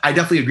 but I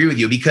definitely agree with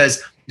you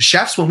because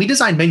chefs, when we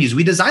design menus,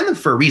 we design them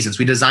for reasons.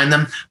 We design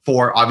them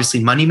for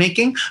obviously money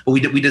making, but we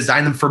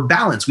design them for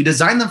balance. We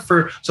design them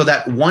so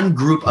that one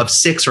group of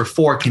 6 or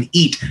 4 can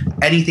eat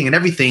anything and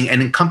everything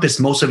and encompass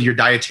most of your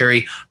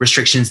dietary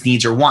restrictions,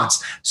 needs, or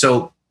wants.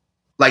 So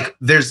like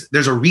there's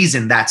a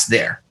reason that's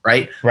there,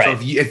 right? So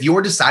if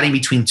you're deciding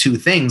between two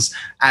things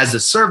as the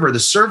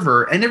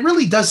server, and it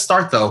really does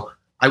start though,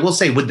 I will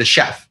say with the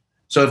chef.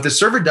 So if the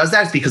server does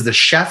that, it's because the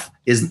chef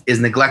is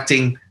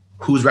neglecting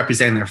who's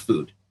representing their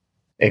food.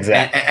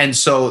 Exactly. And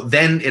so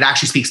then it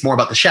actually speaks more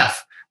about the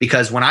chef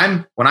because when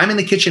I'm in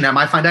the kitchen at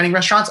my fine dining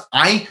restaurants,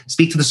 I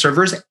speak to the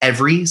servers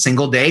every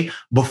single day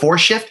before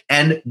shift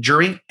and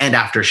during and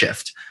after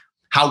shift.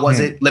 How was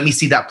it? Let me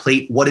see that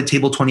plate. What did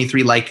table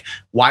 23 like?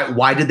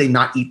 Why did they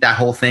not eat that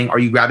whole thing? Are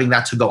you grabbing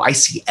that to go? I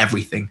see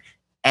everything.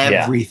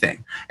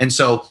 And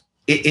so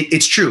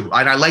it's true.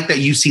 And I like that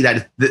you see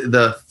that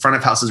the front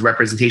of house is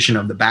representation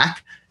of the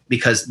back,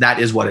 because that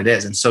is what it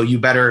is. And so you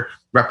better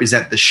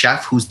represent the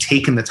chef who's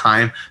taken the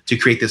time to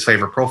create this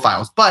flavor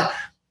profiles. But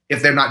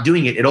if they're not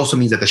doing it, it also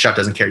means that the chef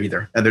doesn't care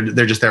either. And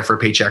they're just there for a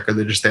paycheck, or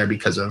they're just there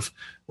because of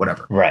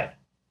whatever.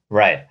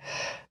 Right.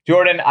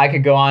 Jordan, I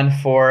could go on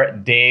for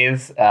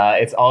days.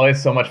 It's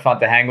always so much fun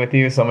to hang with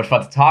you, so much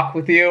fun to talk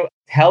with you.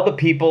 Tell the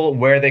people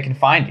where they can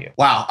find you.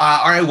 Wow.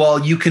 All right. Well,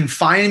 you can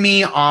find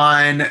me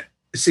on,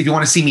 so if you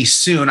want to see me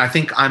soon, I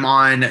think I'm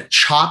on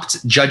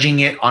Chopped,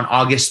 judging it on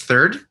August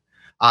 3rd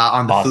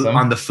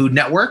on the Food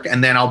Network.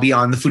 And then I'll be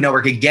on the Food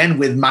Network again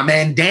with my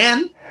man,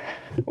 Dan.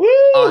 Woo!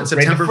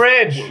 September,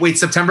 Raid the Fridge. Wait,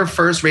 September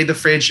 1st, Raid the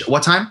Fridge.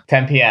 What time?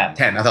 10 p.m.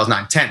 10. I thought it was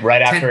 9. 10.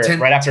 Right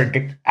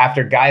 10,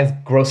 after Guy's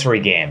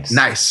grocery games.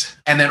 Nice.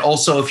 And then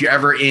also, if you're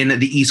ever in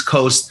the East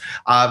Coast,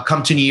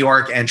 come to New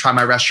York and try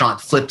my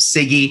restaurant, Flip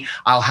Siggy.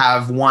 I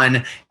have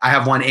one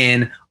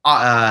in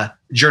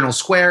Journal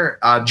Square,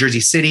 Jersey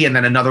City, and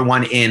then another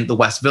one in the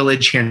West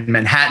Village here in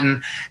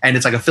Manhattan. And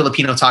it's like a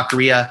Filipino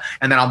taqueria.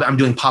 And then I'm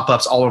doing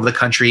pop-ups all over the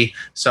country.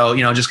 So,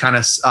 just kind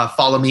of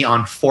follow me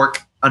on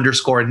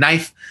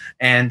fork_knife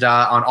and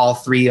on all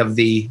three of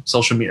the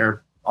social media,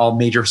 or all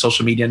major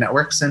social media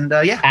networks. And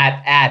at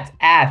fork_knife.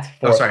 At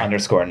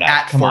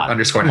fork_knife. Come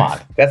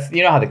on. That's,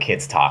 how the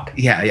kids talk.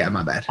 Yeah,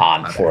 my bad.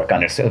 On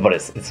fork_. But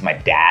it's my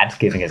dad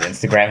giving his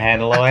Instagram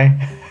handle away.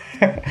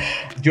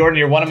 Jordan,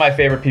 you're one of my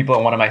favorite people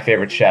and one of my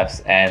favorite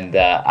chefs. And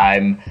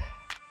I'm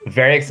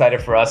very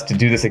excited for us to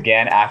do this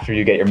again after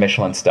you get your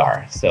Michelin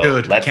star. So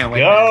dude, let's can't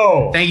wait,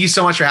 go. Man. Thank you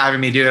so much for having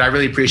me, dude. I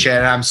really appreciate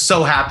it. I'm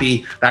so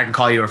happy that I can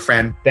call you a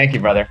friend. Thank you,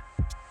 brother.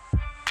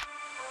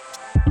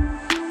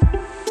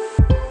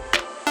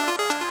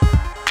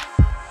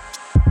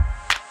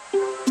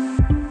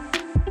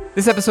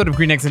 This episode of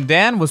Green Eggs and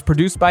Dan was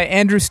produced by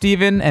Andrew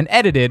Steven and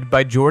edited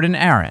by Jordan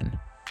Aaron.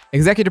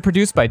 Executive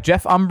produced by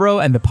Jeff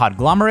Umbro and The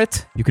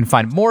Podglomerate. You can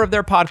find more of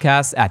their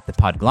podcasts at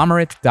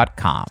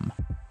thepodglomerate.com.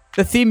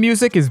 The theme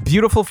music is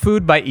Beautiful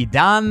Food by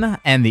Idan,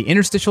 and the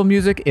interstitial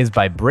music is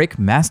by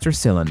Breakmaster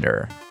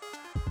Cylinder.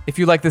 If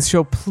you like this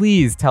show,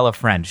 please tell a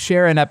friend,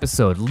 share an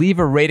episode, leave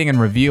a rating and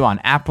review on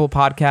Apple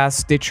Podcasts,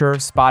 Stitcher,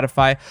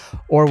 Spotify,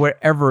 or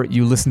wherever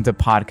you listen to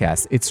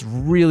podcasts. It's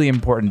really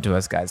important to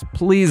us, guys.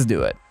 Please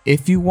do it.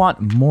 If you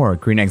want more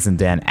Green Eggs and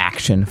Dan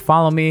action,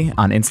 follow me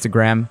on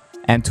Instagram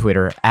and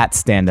Twitter at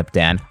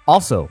StandUpDan.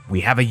 Also,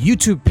 we have a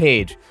YouTube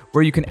page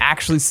where you can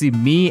actually see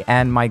me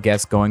and my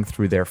guests going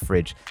through their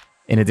fridge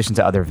in addition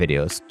to other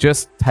videos.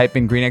 Just type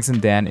in Green Eggs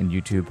and Dan in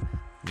YouTube,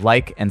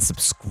 like and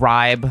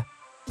subscribe.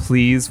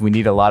 Please, we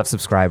need a lot of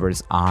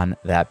subscribers on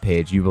that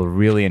page. You will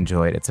really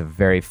enjoy it. It's a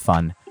very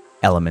fun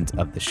element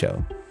of the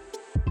show.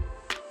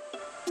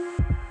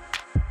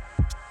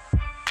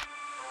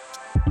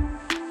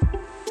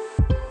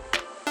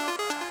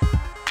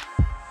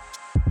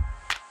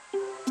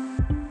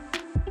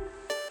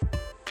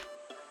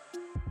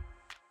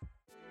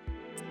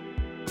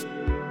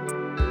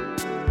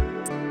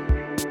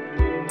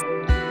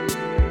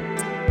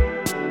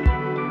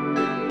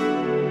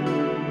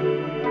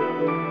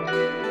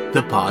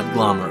 The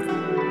Podglomerate,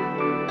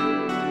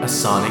 a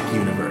sonic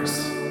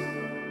universe.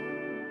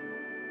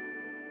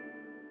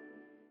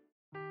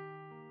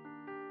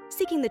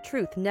 Seeking the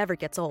truth never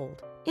gets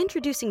old.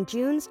 Introducing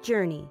June's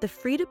Journey, the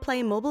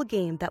free-to-play mobile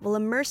game that will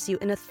immerse you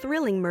in a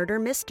thrilling murder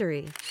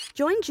mystery.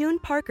 Join June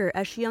Parker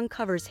as she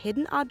uncovers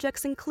hidden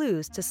objects and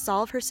clues to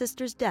solve her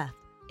sister's death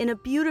in a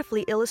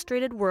beautifully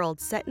illustrated world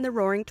set in the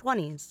Roaring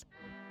 '20s.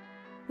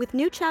 With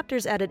new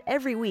chapters added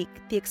every week,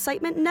 the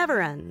excitement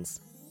never ends.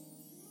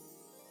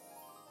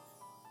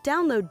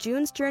 Download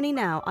June's Journey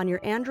now on your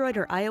Android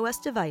or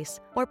iOS device,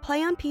 or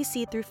play on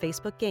PC through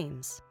Facebook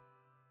Games.